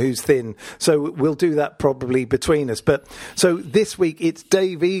fat and who's thin. So we'll do that probably between us. But so this week it's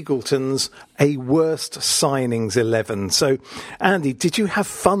Dave Eagleton's A Worst Signings 11. So, Andy, did you have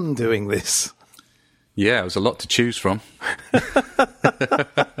fun doing this? Yeah, it was a lot to choose from. I've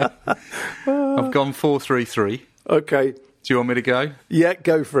gone 4-3-3. Okay. Do you want me to go? Yeah,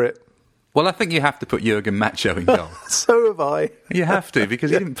 go for it. Well, I think you have to put Jurgen Macho in goal. So have I. You have to,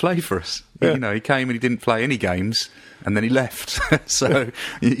 because he didn't play for us. Yeah. You know, he came and he didn't play any games, and then he left. So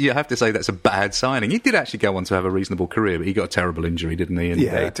you have to say that's a bad signing. He did actually go on to have a reasonable career, but he got a terrible injury, didn't he? And,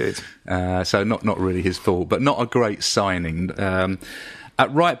 he did. So not really his fault, but not a great signing.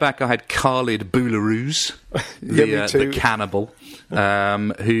 At right back, I had Khalid Boularus, the cannibal,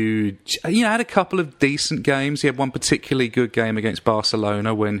 who had a couple of decent games. He had one particularly good game against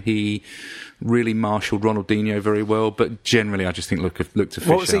Barcelona when he really marshalled Ronaldinho very well. But generally, I just think looked to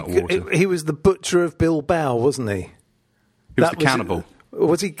fish out water. He was the butcher of Bilbao, wasn't he? He was the cannibal.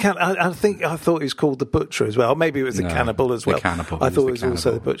 Was he? I thought he was called the butcher as well. Maybe it was the cannibal as well. The cannibal. I thought it was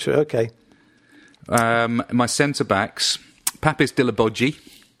also the butcher. Okay. My centre backs. Papis Dillabodji.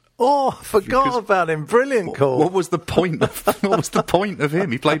 Oh, forgot about him. Brilliant call. What was the point of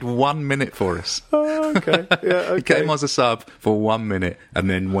him? He played 1 minute for us. Oh, okay. Yeah, okay. He came as a sub for 1 minute and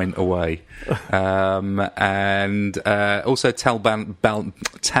then went away. And also Tal Ben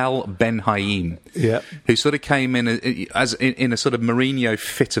Haim, who sort of came in in a sort of Mourinho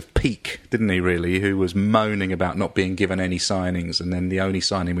fit of pique, didn't he, really, who was moaning about not being given any signings, and then the only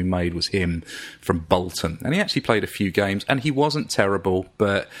signing we made was him from Bolton. And he actually played a few games, and he wasn't terrible,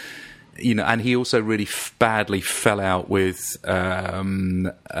 but... and he also really badly fell out with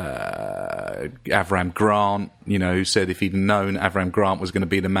Avram Grant, who said if he'd known Avram Grant was going to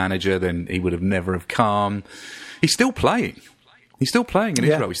be the manager, then he would have never have come. He's still playing. He's still playing in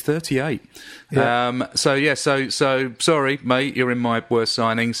Israel. He's 38. Yeah. So sorry, mate, you're in my worst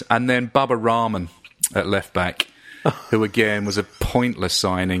signings. And then Bubba Rahman at left back, who again was a pointless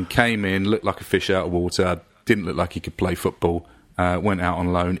signing, came in, looked like a fish out of water, didn't look like he could play football. Went out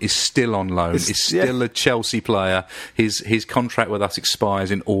on loan, is still on loan, is still a Chelsea player. His contract with us expires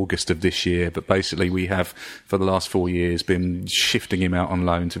in August of this year, but basically we have, for the last 4 years, been shifting him out on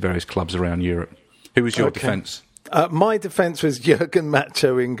loan to various clubs around Europe. Who was your defence? My defence was Jurgen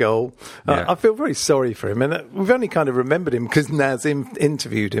Macho in goal. I feel very sorry for him, and we've only kind of remembered him because Naz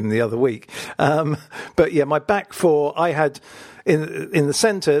interviewed him the other week. But yeah, my back four, I had... In the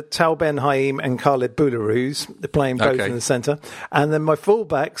centre, Tal Ben Haim and Khalid Boularus, playing both in the centre. And then my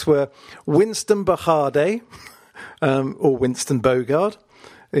full-backs were Winston Bahade, or Winston Bogard,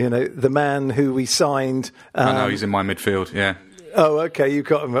 the man who we signed. I know, he's in my midfield, yeah. Oh, okay, you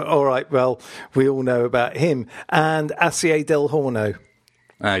got him. All right, well, we all know about him. And Asier Del Horno.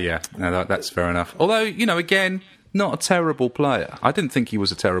 That's fair enough. Although, again... not a terrible player. I didn't think he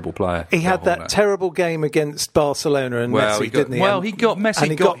was a terrible player. He had that terrible game against Barcelona and Messi, didn't he? Well,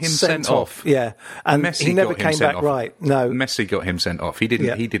 Messi got him sent off. Yeah, and Messi he never came back right. No, Messi got him sent off. He didn't.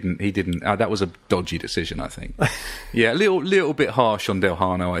 Yeah. He didn't. That was a dodgy decision, I think. Yeah, a little bit harsh on Del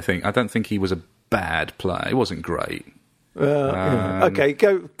Horno, I think. I don't think he was a bad player. It wasn't great. Okay,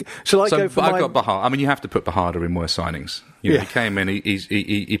 go. Shall I go for I've got Bahar. I mean, you have to put Bahada in worse signings. He came in.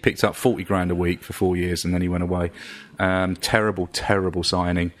 He picked up $40,000 a week for 4 years, and then he went away. Terrible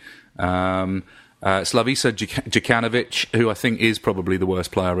signing. Slavica Djukanovic, who I think is probably the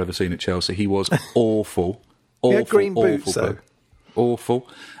worst player I've ever seen at Chelsea. He was awful. Green boots, though. Awful.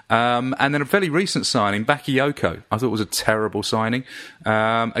 And then a fairly recent signing, Bakayoko, I thought was a terrible signing.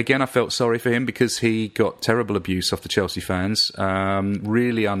 Again, I felt sorry for him because he got terrible abuse off the Chelsea fans,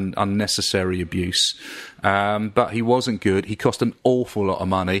 really unnecessary abuse. But he wasn't good. He cost an awful lot of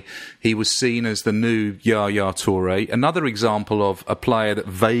money. He was seen as the new Yaya Toure. Another example of a player that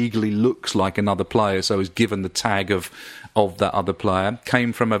vaguely looks like another player, so is given the tag of that other player.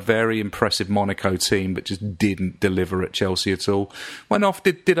 Came from a very impressive Monaco team, but just didn't deliver at Chelsea at all. Went off,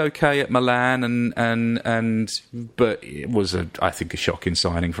 did okay at Milan, but it was, I think, a shocking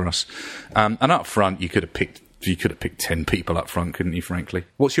signing for us. And up front, you could have picked 10 people up front, couldn't you, frankly?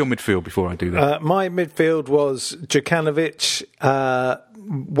 What's your midfield before I do that? My midfield was Djukanovic,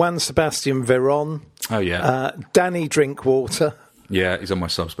 Juan Sebastian Veron. Oh, yeah. Danny Drinkwater. Yeah, he's on my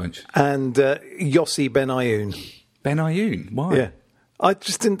subs bench. And Yossi Benayoun. Benayoun? Why? Yeah. I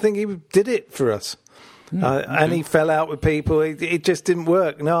just didn't think he did it for us. Okay. And he fell out with people. It just didn't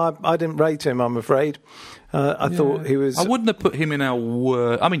work. No, I didn't rate him, I'm afraid. I thought he was... I wouldn't have put him in our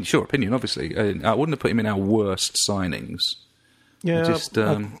worst... I mean, sure, opinion, obviously. I wouldn't have put him in our worst signings. Yeah,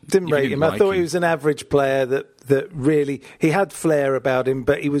 I didn't rate him. I thought he was an average player that really... He had flair about him,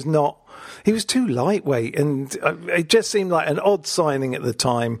 but he was not... He was too lightweight, and it just seemed like an odd signing at the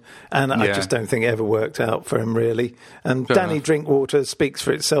time, and I just don't think it ever worked out for him, really. And Fair Danny enough. Drinkwater speaks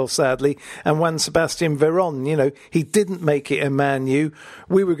for itself, sadly. And Juan Sebastian Veron, he didn't make it a Man U.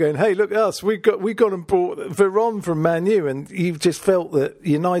 We were going, hey, look at us, we got and bought Veron from Man U, and you just felt that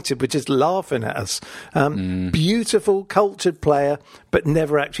United were just laughing at us. Beautiful, cultured player, but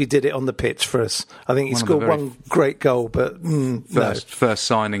never actually did it on the pitch for us. I think he scored one great goal, but First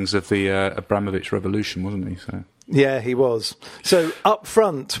signings of the Abramovich revolution, wasn't he? So yeah, he was. So up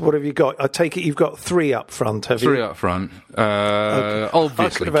front, what have you got? I take it you've got 3 up front, have you? 3 up front. Okay. Obviously, I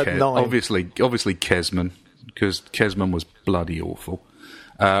could have had 9. obviously Kesman, because Kesman was bloody awful.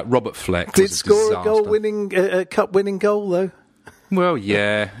 Robert Fleck Did was a score disaster. a cup-winning goal, though. Well,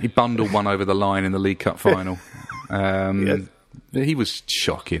 yeah, he bundled one over the line in the League Cup final. He was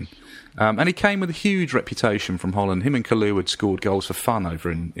shocking. And he came with a huge reputation from Holland. Him and Kalou had scored goals for fun over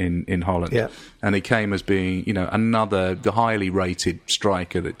in Holland. Yeah. And he came as being, another highly rated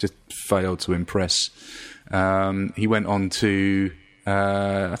striker that just failed to impress. He went on to,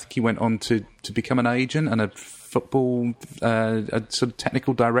 to become an agent and a football, a sort of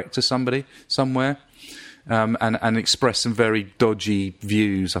technical director, somewhere. And express some very dodgy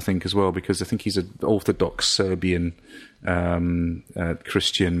views, I think, as well, because I think he's an Orthodox Serbian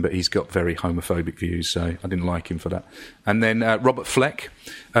Christian, but he's got very homophobic views, so I didn't like him for that. And then Robert Fleck,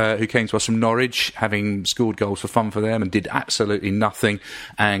 who came to us from Norwich, having scored goals for fun for them and did absolutely nothing,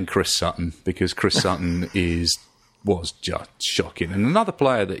 and Chris Sutton, because Chris Sutton was just shocking. And another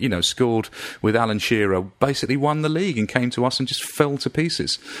player that, scored with Alan Shearer, basically won the league and came to us and just fell to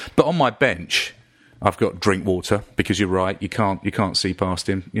pieces. But on my bench, I've got Drinkwater, because you're right, you can't see past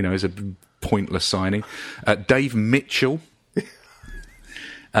him. He's a pointless signing. Dave Mitchell,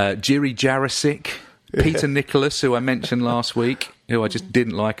 Jiri Jarosic, Peter Nicholas, who I mentioned last week, who I just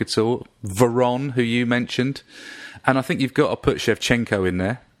didn't like at all. Veron, who you mentioned. And I think you've got to put Shevchenko in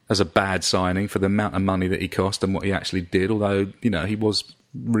there as a bad signing for the amount of money that he cost and what he actually did, although, he was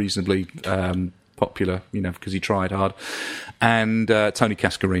reasonably popular, because he tried hard. And Tony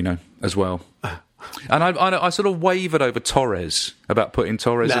Cascarino as well. And I sort of wavered over Torres, about putting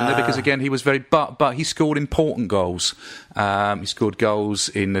Torres in there, because again he was but he scored important goals. He scored goals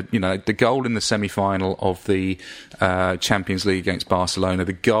in the goal in the semi-final of the Champions League against Barcelona,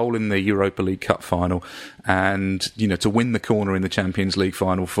 the goal in the Europa League Cup final, and to win the corner in the Champions League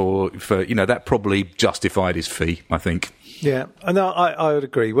final for that probably justified his fee, I think. Yeah, no, I would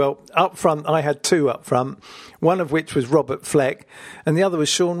agree. Well, up front, I had 2 up front, one of which was Robert Fleck, and the other was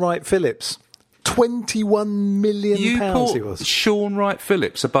Sean Wright-Phillips. £21 million he was. You put Sean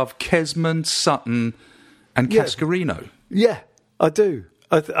Wright-Phillips above Kesman, Sutton and Cascarino. Yeah, I do.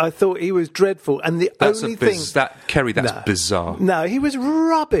 I thought he was dreadful. And that's bizarre. No, he was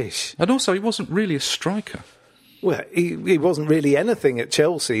rubbish. And also, he wasn't really a striker. Well, he wasn't really anything at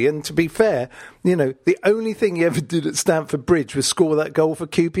Chelsea. And to be fair, the only thing he ever did at Stamford Bridge was score that goal for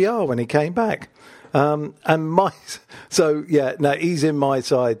QPR when he came back. He's in my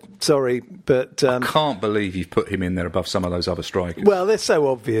side. Sorry, but I can't believe you've put him in there above some of those other strikers. Well, they're so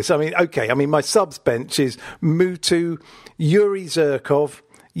obvious. My subs bench is Mutu, Yuri Zirkov,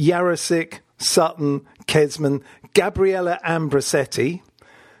 Jarosic, Sutton, Kesman, Gabriella Ambrosetti,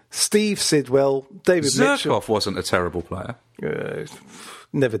 Steve Sidwell, David Mitchell. Zirkov wasn't a terrible player.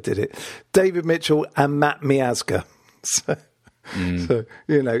 Never did it. David Mitchell and Matt Miazga. So,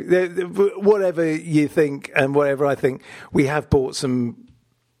 whatever you think and whatever I think, we have bought some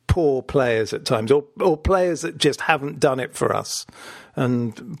poor players at times, or players that just haven't done it for us.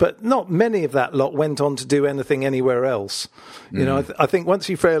 But not many of that lot went on to do anything anywhere else. You know, I think once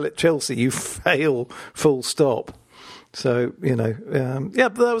you fail at Chelsea, you fail full stop. So, you know,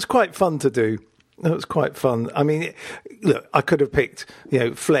 but that was quite fun to do. That was quite fun. I mean, look, I could have picked, you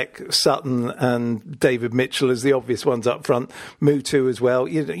know, Fleck, Sutton and David Mitchell as the obvious ones up front. Mutu as well.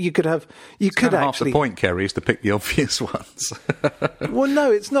 You could have... You could half actually... the point, Kerry, is to pick the obvious ones. Well,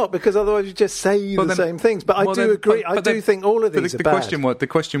 no, it's not, because otherwise you just say the same things. But I do agree. I do think all of these are bad. The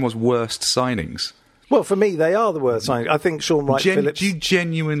question was worst signings. Well, for me, they are the worst signings. I think Sean Wright-Phillips... Do you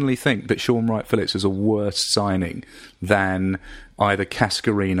genuinely think that Sean Wright-Phillips is a worse signing than either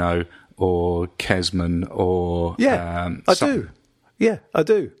Cascarino or Kesman or... I do. Yeah, I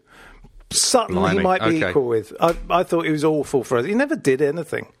do. Sutton, he might be equal with. I thought he was awful for us. He never did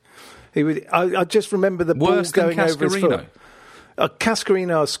anything. I just remember the ball going over his foot.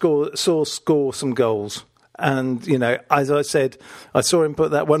 Cascarino saw score some goals. And, you know, as I said, I saw him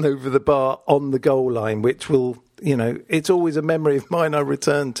put that one over the bar on the goal line, which will... You know, it's always a memory of mine I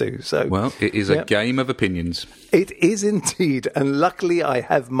return to. So, well, it is a game of opinions. It is indeed, and luckily I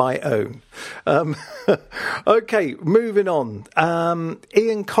have my own. Okay, moving on.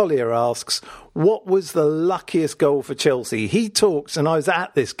 Ian Collier asks, what was the luckiest goal for Chelsea? He talks, and I was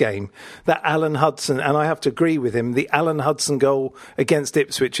at this game, that Alan Hudson, and I have to agree with him, the Alan Hudson goal against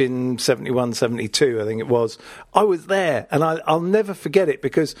Ipswich in 71-72, I think it was. I was there, and I'll never forget it,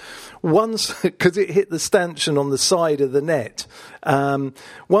 because it hit the stanchion on the side of the net.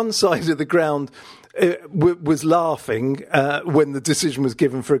 One side of the ground was laughing when the decision was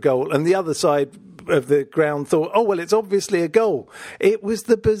given for a goal, and the other side of the ground thought, oh, well, it's obviously a goal. It was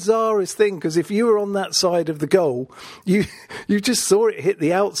the bizarrest thing, because if you were on that side of the goal, you just saw it hit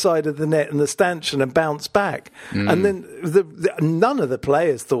the outside of the net and the stanchion and bounce back. And then none of the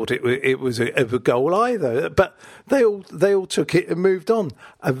players thought it was a goal either, but they all took it and moved on.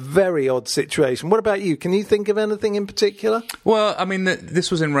 A very odd situation. What about you? Can you think of anything in particular? Well, I mean, this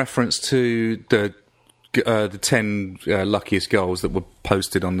was in reference to the 10 luckiest goals that were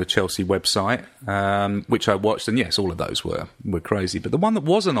posted on the Chelsea website, which I watched, and yes, all of those were crazy. But the one that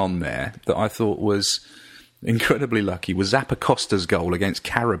wasn't on there that I thought was incredibly lucky was Zappa Costa's goal against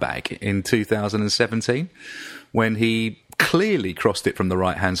Karabakh in 2017, when he clearly crossed it from the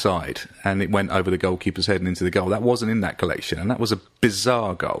right-hand side and it went over the goalkeeper's head and into the goal. That wasn't in that collection, and that was a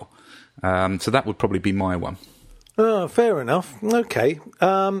bizarre goal. So that would probably be my one. Oh, fair enough. Okay.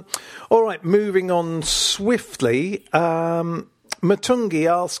 All right, moving on swiftly. Matungi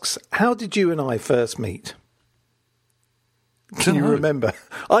asks, how did you and I first meet? Can you remember?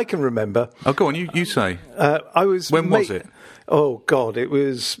 I can remember. Oh, go on, you say. When was it? Oh, God, it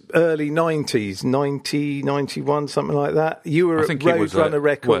was early 90s, 90, 91, something like that. You were at Roadrunner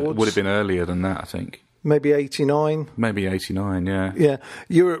Records. Well, it would have been earlier than that, I think. Maybe 89. Maybe 89, yeah. Yeah,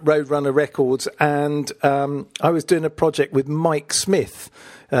 you were at Roadrunner Records, and I was doing a project with Mike Smith.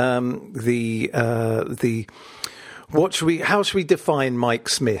 How should we define Mike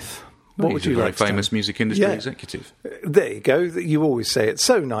Smith? What would you like? Very famous music industry executive. There you go. You always say it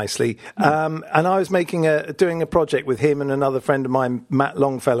so nicely. And I was doing a project with him and another friend of mine, Matt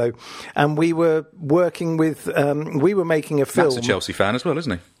Longfellow, and we were working with. We were making a film. That's a Chelsea fan as well,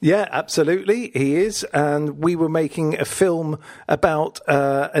 isn't he? Yeah, absolutely, he is. And we were making a film about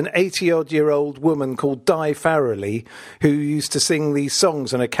an 80-odd-year-old woman called Di Farrelly, who used to sing these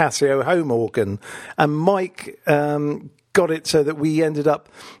songs on a Casio home organ. And Mike got it so that we ended up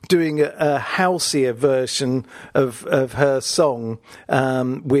doing a houseier version of her song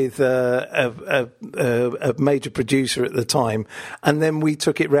with a major producer at the time, and then we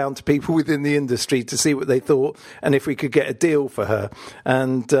took it round to people within the industry to see what they thought and if we could get a deal for her.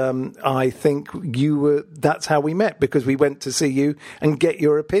 And I think that's how we met, because we went to see you and get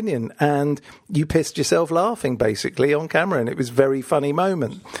your opinion, and you pissed yourself laughing basically on camera, and it was a very funny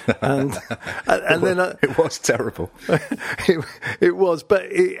moment. And then it was terrible. It was, but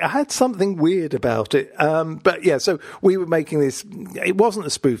it had something weird about it. But yeah, so we were making this. It wasn't a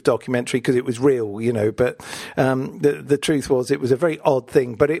spoof documentary because it was real, you know. But the truth was, it was a very odd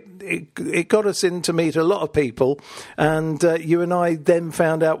thing. But it got us in to meet a lot of people, and you and I then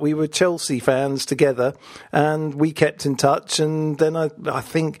found out we were Chelsea fans together, and we kept in touch. And then I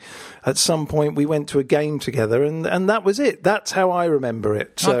think at some point we went to a game together, and that was it. That's how I remember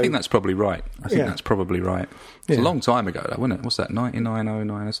it. So, I think that's probably right. That's probably right. It's a long time ago, though, wasn't it? What's that, 99,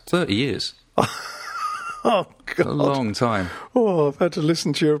 09? That's 30 years. Oh, God. A long time. Oh, I've had to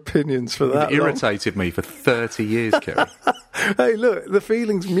listen to your opinions for that It irritated me for 30 years, Kerry. Hey, look, the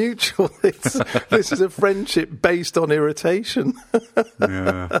feeling's mutual. This is a friendship based on irritation.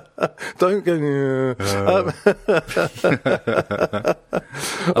 Yeah. Don't go...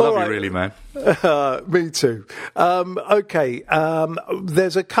 I love you really, man. Me too. Okay,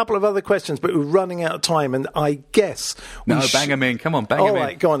 there's a couple of other questions, but we're running out of time, and I guess... Bang them in. Come on, bang them in. All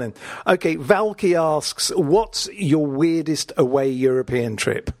right, go on then. Okay, Valky asks, what's your weirdest away European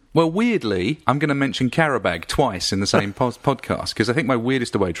trip? Well, weirdly, I'm going to mention Karabag twice in the same podcast, because I think my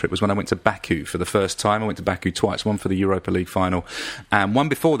weirdest away trip was when I went to Baku for the first time. I went to Baku twice, one for the Europa League final, and one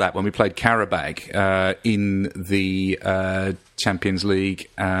before that when we played Karabag in the Champions League,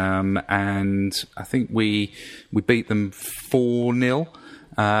 and I think we beat them 4-0.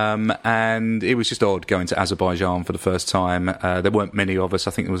 And it was just odd going to Azerbaijan for the first time. There weren't many of us.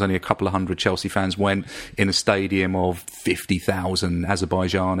 I think there was only a couple of hundred Chelsea fans went in a stadium of 50,000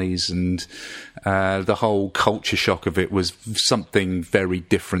 Azerbaijanis, and the whole culture shock of it was something very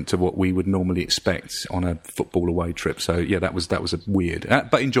different to what we would normally expect on a football away trip. So yeah, that was a weird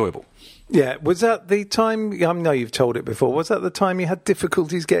but enjoyable. Yeah, was that the time? I know you've told it before. Was that the time you had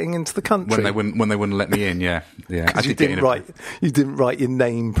difficulties getting into the country when they wouldn't let me in? Yeah. Because you didn't write your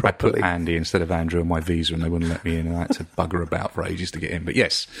name properly. I put Andy instead of Andrew on my visa, and they wouldn't let me in, and I had to bugger about for ages to get in. But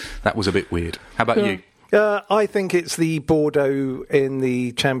yes, that was a bit weird. How about you? I think it's the Bordeaux in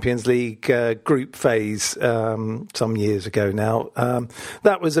the Champions League group phase some years ago now.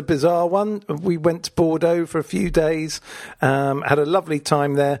 That was a bizarre one. We went to Bordeaux for a few days, had a lovely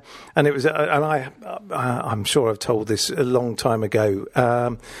time there, and it was. I'm sure I've told this a long time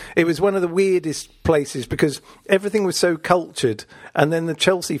ago. It was one of the weirdest places because everything was so cultured, and then the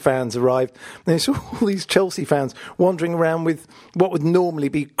Chelsea fans arrived, and they saw all these Chelsea fans wandering around with what would normally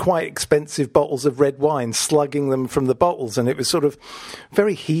be quite expensive bottles of red wine, slugging them from the bottles, and it was sort of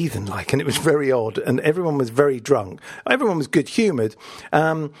very heathen-like, and it was very odd, and everyone was very drunk. Everyone was good-humoured,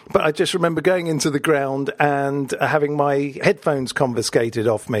 but I just remember going into the ground and having my headphones confiscated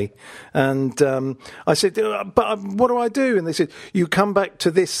off me, and I said, but what do I do? And they said, you come back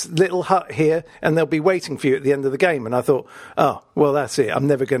to this little hut here, and they'll be waiting for you at the end of the game. And I thought, oh, well, that's it. I'm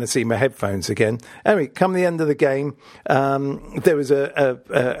never going to see my headphones again. Anyway, come the end of the game, there was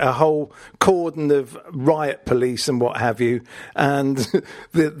a whole cordon of riot police and what have you, and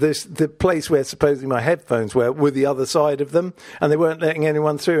the place where supposedly my headphones were the other side of them, and they weren't letting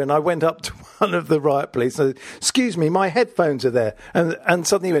anyone through. And I went up to one of the riot police and said, excuse me, my headphones are there. And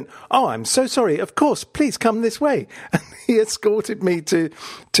suddenly he went, oh, I'm so sorry, of course, please come this way. And he escorted me to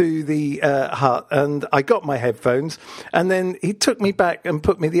the hut, and I got my headphones, and then he took me back and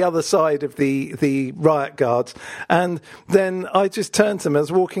put me the other side of the riot guards, and then I just turned to them. I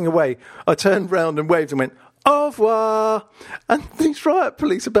was walking away, I turned round and waved and went, au revoir. And these riot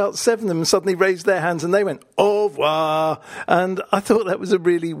police, about 7 of them, suddenly raised their hands and they went, au revoir. And I thought that was a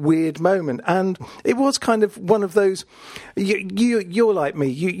really weird moment. And it was kind of one of those, you're like me,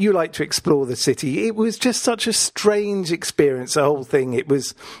 you like to explore the city. It was just such a strange experience, the whole thing. It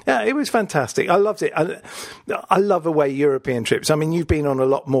was fantastic. I loved it. I love away European trips. I mean, you've been on a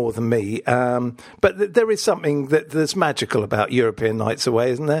lot more than me. But there is something that's magical about European nights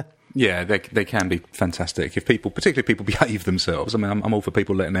away, isn't there? Yeah, they can be fantastic if particularly people behave themselves. I mean, I'm all for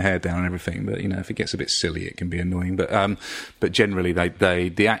people letting their hair down and everything, but if it gets a bit silly, it can be annoying. But generally,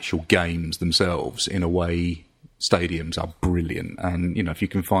 the actual games themselves in away stadiums are brilliant, and if you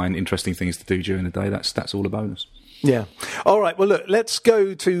can find interesting things to do during the day, that's all a bonus. Yeah. All right. Well, look, let's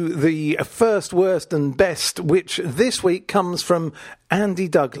go to the first, worst, and best, which this week comes from Andy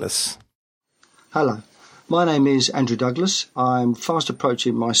Douglas. Hello. My name is Andrew Douglas. I'm fast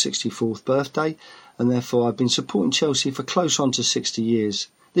approaching my 64th birthday, and therefore I've been supporting Chelsea for close on to 60 years.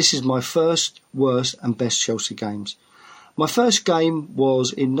 This is my first, worst and best Chelsea games. My first game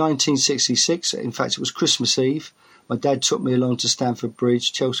was in 1966. In fact, it was Christmas Eve. My dad took me along to Stamford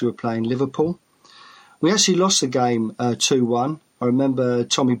Bridge. Chelsea were playing Liverpool. We actually lost the game 2-1. I remember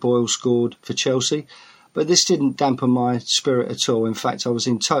Tommy Boyle scored for Chelsea. But this didn't dampen my spirit at all. In fact, I was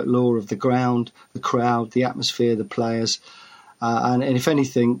in total awe of the ground, the crowd, the atmosphere, the players. And if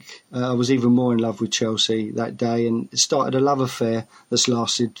anything, I was even more in love with Chelsea that day. And it started a love affair that's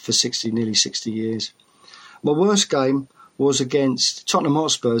lasted for nearly 60 years. My worst game was against Tottenham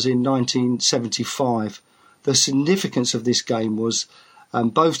Hotspurs in 1975. The significance of this game was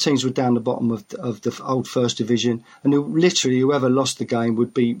both teams were down the bottom of the old First Division. And literally whoever lost the game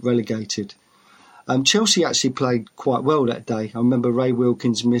would be relegated. Chelsea actually played quite well that day. I remember Ray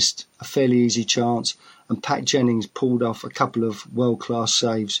Wilkins missed a fairly easy chance and Pat Jennings pulled off a couple of world-class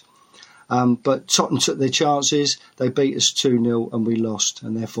saves. But Tottenham took their chances. They beat us 2-0 and we lost,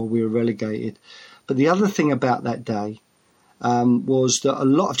 and therefore we were relegated. But the other thing about that day was that a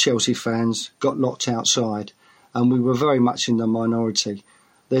lot of Chelsea fans got locked outside, and we were very much in the minority.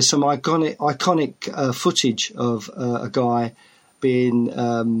 There's some iconic footage of a guy being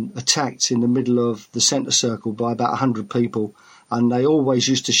attacked in the middle of the centre circle by about 100 people, and they always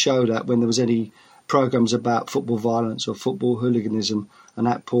used to show that when there was any programmes about football violence or football hooliganism, and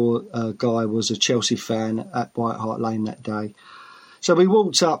that poor guy was a Chelsea fan at White Hart Lane that day. So we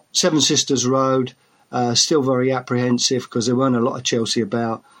walked up Seven Sisters Road, still very apprehensive because there weren't a lot of Chelsea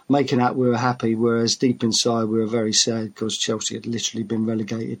about, making out we were happy, whereas deep inside we were very sad because Chelsea had literally been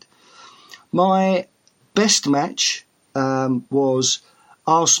relegated. My best match was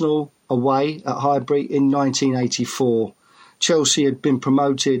Arsenal away at Highbury in 1984. Chelsea had been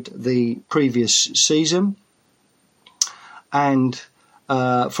promoted the previous season, and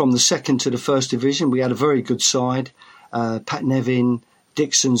from the second to the first division we had a very good side. Pat Nevin,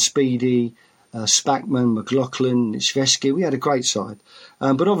 Dixon, Speedy, Spackman, McLaughlin, Nishvesky. We had a great side.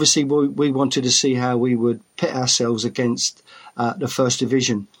 But obviously we wanted to see how we would pit ourselves against the first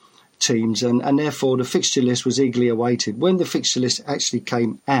division teams, and therefore the fixture list was eagerly awaited. When the fixture list actually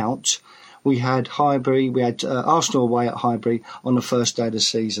came out, we had Arsenal away at Highbury on the first day of the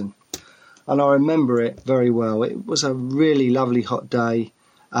season. And I remember it very well. It was a really lovely hot day,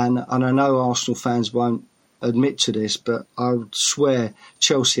 and I know Arsenal fans won't admit to this, but I would swear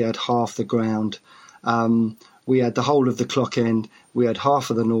Chelsea had half the ground. We had the whole of the clock end, we had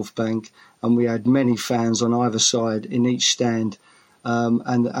half of the North Bank, and we had many fans on either side in each stand,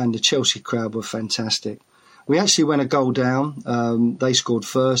 and the Chelsea crowd were fantastic. We actually went a goal down. They scored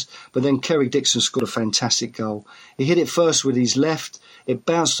first, but then Kerry Dixon scored a fantastic goal. He hit it first with his left, it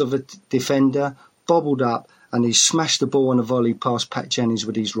bounced off a defender, bobbled up, and he smashed the ball on a volley past Pat Jennings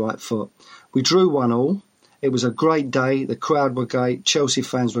with his right foot. We drew 1-1. It was a great day. The crowd were great. Chelsea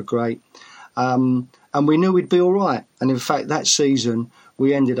fans were great. And we knew we'd be all right. And in fact, that season,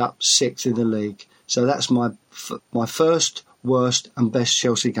 we ended up 6th in the league. So that's my first, worst and best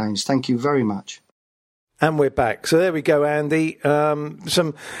Chelsea games. Thank you very much. And we're back. So there we go, Andy.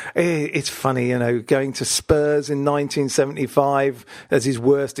 It's funny, going to Spurs in 1975 as his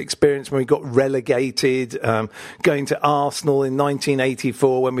worst experience when we got relegated. Going to Arsenal in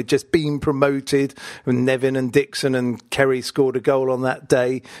 1984 when we'd just been promoted. When Nevin and Dixon and Kerry scored a goal on that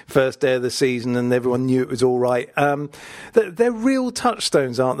day, first day of the season, and everyone knew it was all right. They're real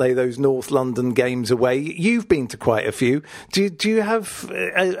touchstones, aren't they? Those North London games away. You've been to quite a few. Do you have?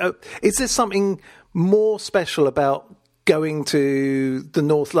 Is there something more special about going to the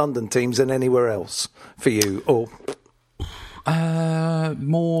North London teams than anywhere else for you? Or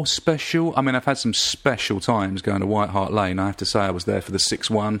more special? I mean, I've had some special times going to White Hart Lane. I have to say I was there for the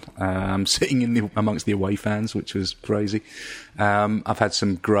 6-1, sitting amongst the away fans, which was crazy. I've had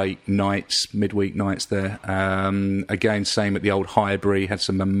some great nights, midweek nights there. Again, same at the old Highbury, had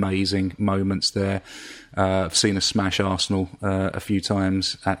some amazing moments there. I've seen us smash Arsenal a few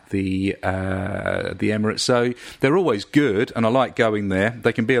times at the Emirates, so they're always good, and I like going there.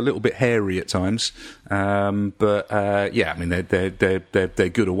 They can be a little bit hairy at times, but yeah, I mean they're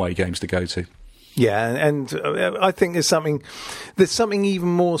good away games to go to. Yeah, and I think there's something even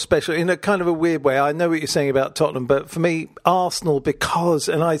more special in a kind of a weird way. I know what you're saying about Tottenham, but for me, Arsenal, because,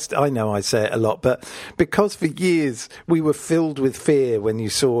 and I know I say it a lot, but because for years we were filled with fear when you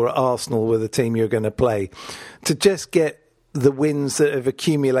saw Arsenal were the team you were going to play, to just get the wins that have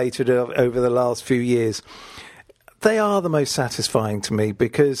accumulated over the last few years, they are the most satisfying to me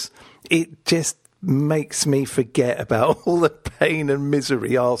because it just makes me forget about all the pain and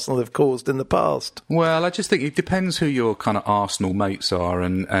misery Arsenal have caused in the past. Well, I just think it depends who your kind of Arsenal mates are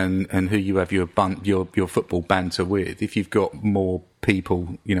and who you have your football banter with. If you've got more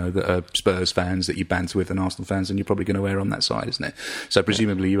people, that are Spurs fans that you banter with than Arsenal fans, then you're probably going to err on that side, isn't it? So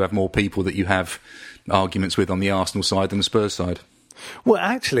presumably you have more people that you have arguments with on the Arsenal side than the Spurs side. Well,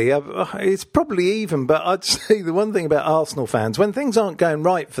 actually, it's probably even, but I'd say the one thing about Arsenal fans, when things aren't going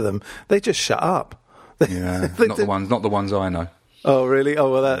right for them, they just shut up. Yeah, not the ones I know. Oh, really?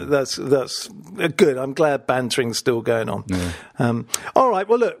 Oh, well, that's good. I'm glad bantering's still going on. Yeah. All right.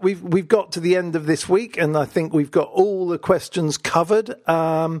 Well, look, we've got to the end of this week, and I think we've got all the questions covered.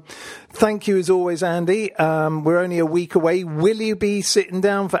 Thank you as always, Andy. We're only a week away. Will you be sitting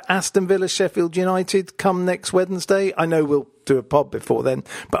down for Aston Villa, Sheffield United come next Wednesday? I know we'll do a pod before then.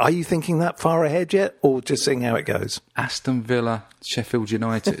 But are you thinking that far ahead yet, or just seeing how it goes? Aston Villa, Sheffield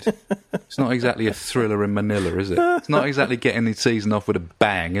United. It's not exactly a thriller in Manila, is it? It's not exactly getting the season off with a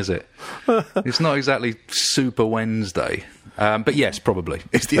bang, is it? It's not exactly Super Wednesday. But yes, probably,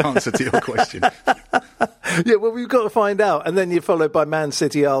 is the answer to your question. Yeah, well, we've got to find out. And then you're followed by Man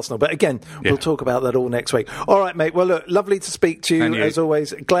City, Arsenal. But again, we'll talk about that all next week. All right, mate. Well, look, lovely to speak to you, as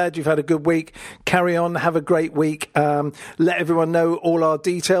always. Glad you've had a good week. Carry on. Have a great week. Let everyone know all our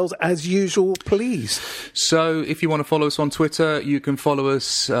details as usual, please. So if you want to follow us on Twitter, you can follow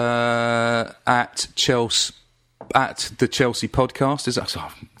us at the Chelsea Podcast.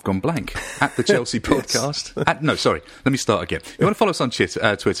 I've gone blank. At the Chelsea Podcast. Let me start again. If you want to follow us on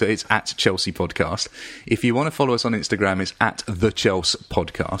Twitter, it's at Chelsea Podcast. If you want to follow us on Instagram, it's at the Chelsea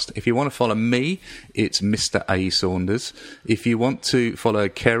Podcast. If you want to follow me, it's Mr. A. Saunders. If you want to follow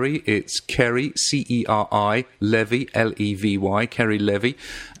Kerry, it's Kerry, Ceri, Levy, Levy, Kerry Levy.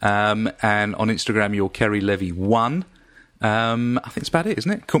 And on Instagram, you're Kerry Levy 1. I think it's about it, isn't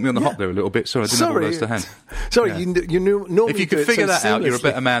it? Caught me on the hop there a little bit. Sorry, I didn't have all those to hand. Sorry, you normally if you could figure that out, you're a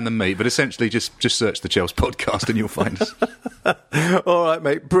better man than me. But essentially, just search the Chelsea Podcast and you'll find us. All right,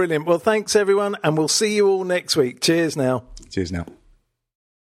 mate. Brilliant. Well, thanks, everyone. And we'll see you all next week. Cheers now. Cheers now.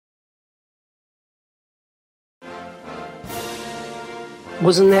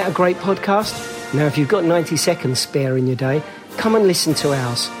 Wasn't that a great podcast? Now, if you've got 90 seconds spare in your day, come and listen to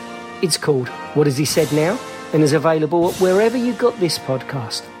ours. It's called What Has He Said Now? And is available wherever you got this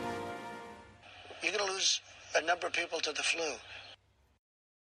podcast. You're going to lose a number of people to the flu.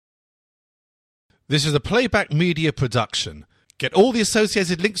 This is a Playback Media production. Get all the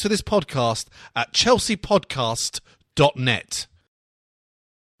associated links for this podcast at chelseapodcast.net.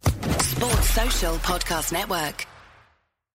 Sports Social Podcast Network.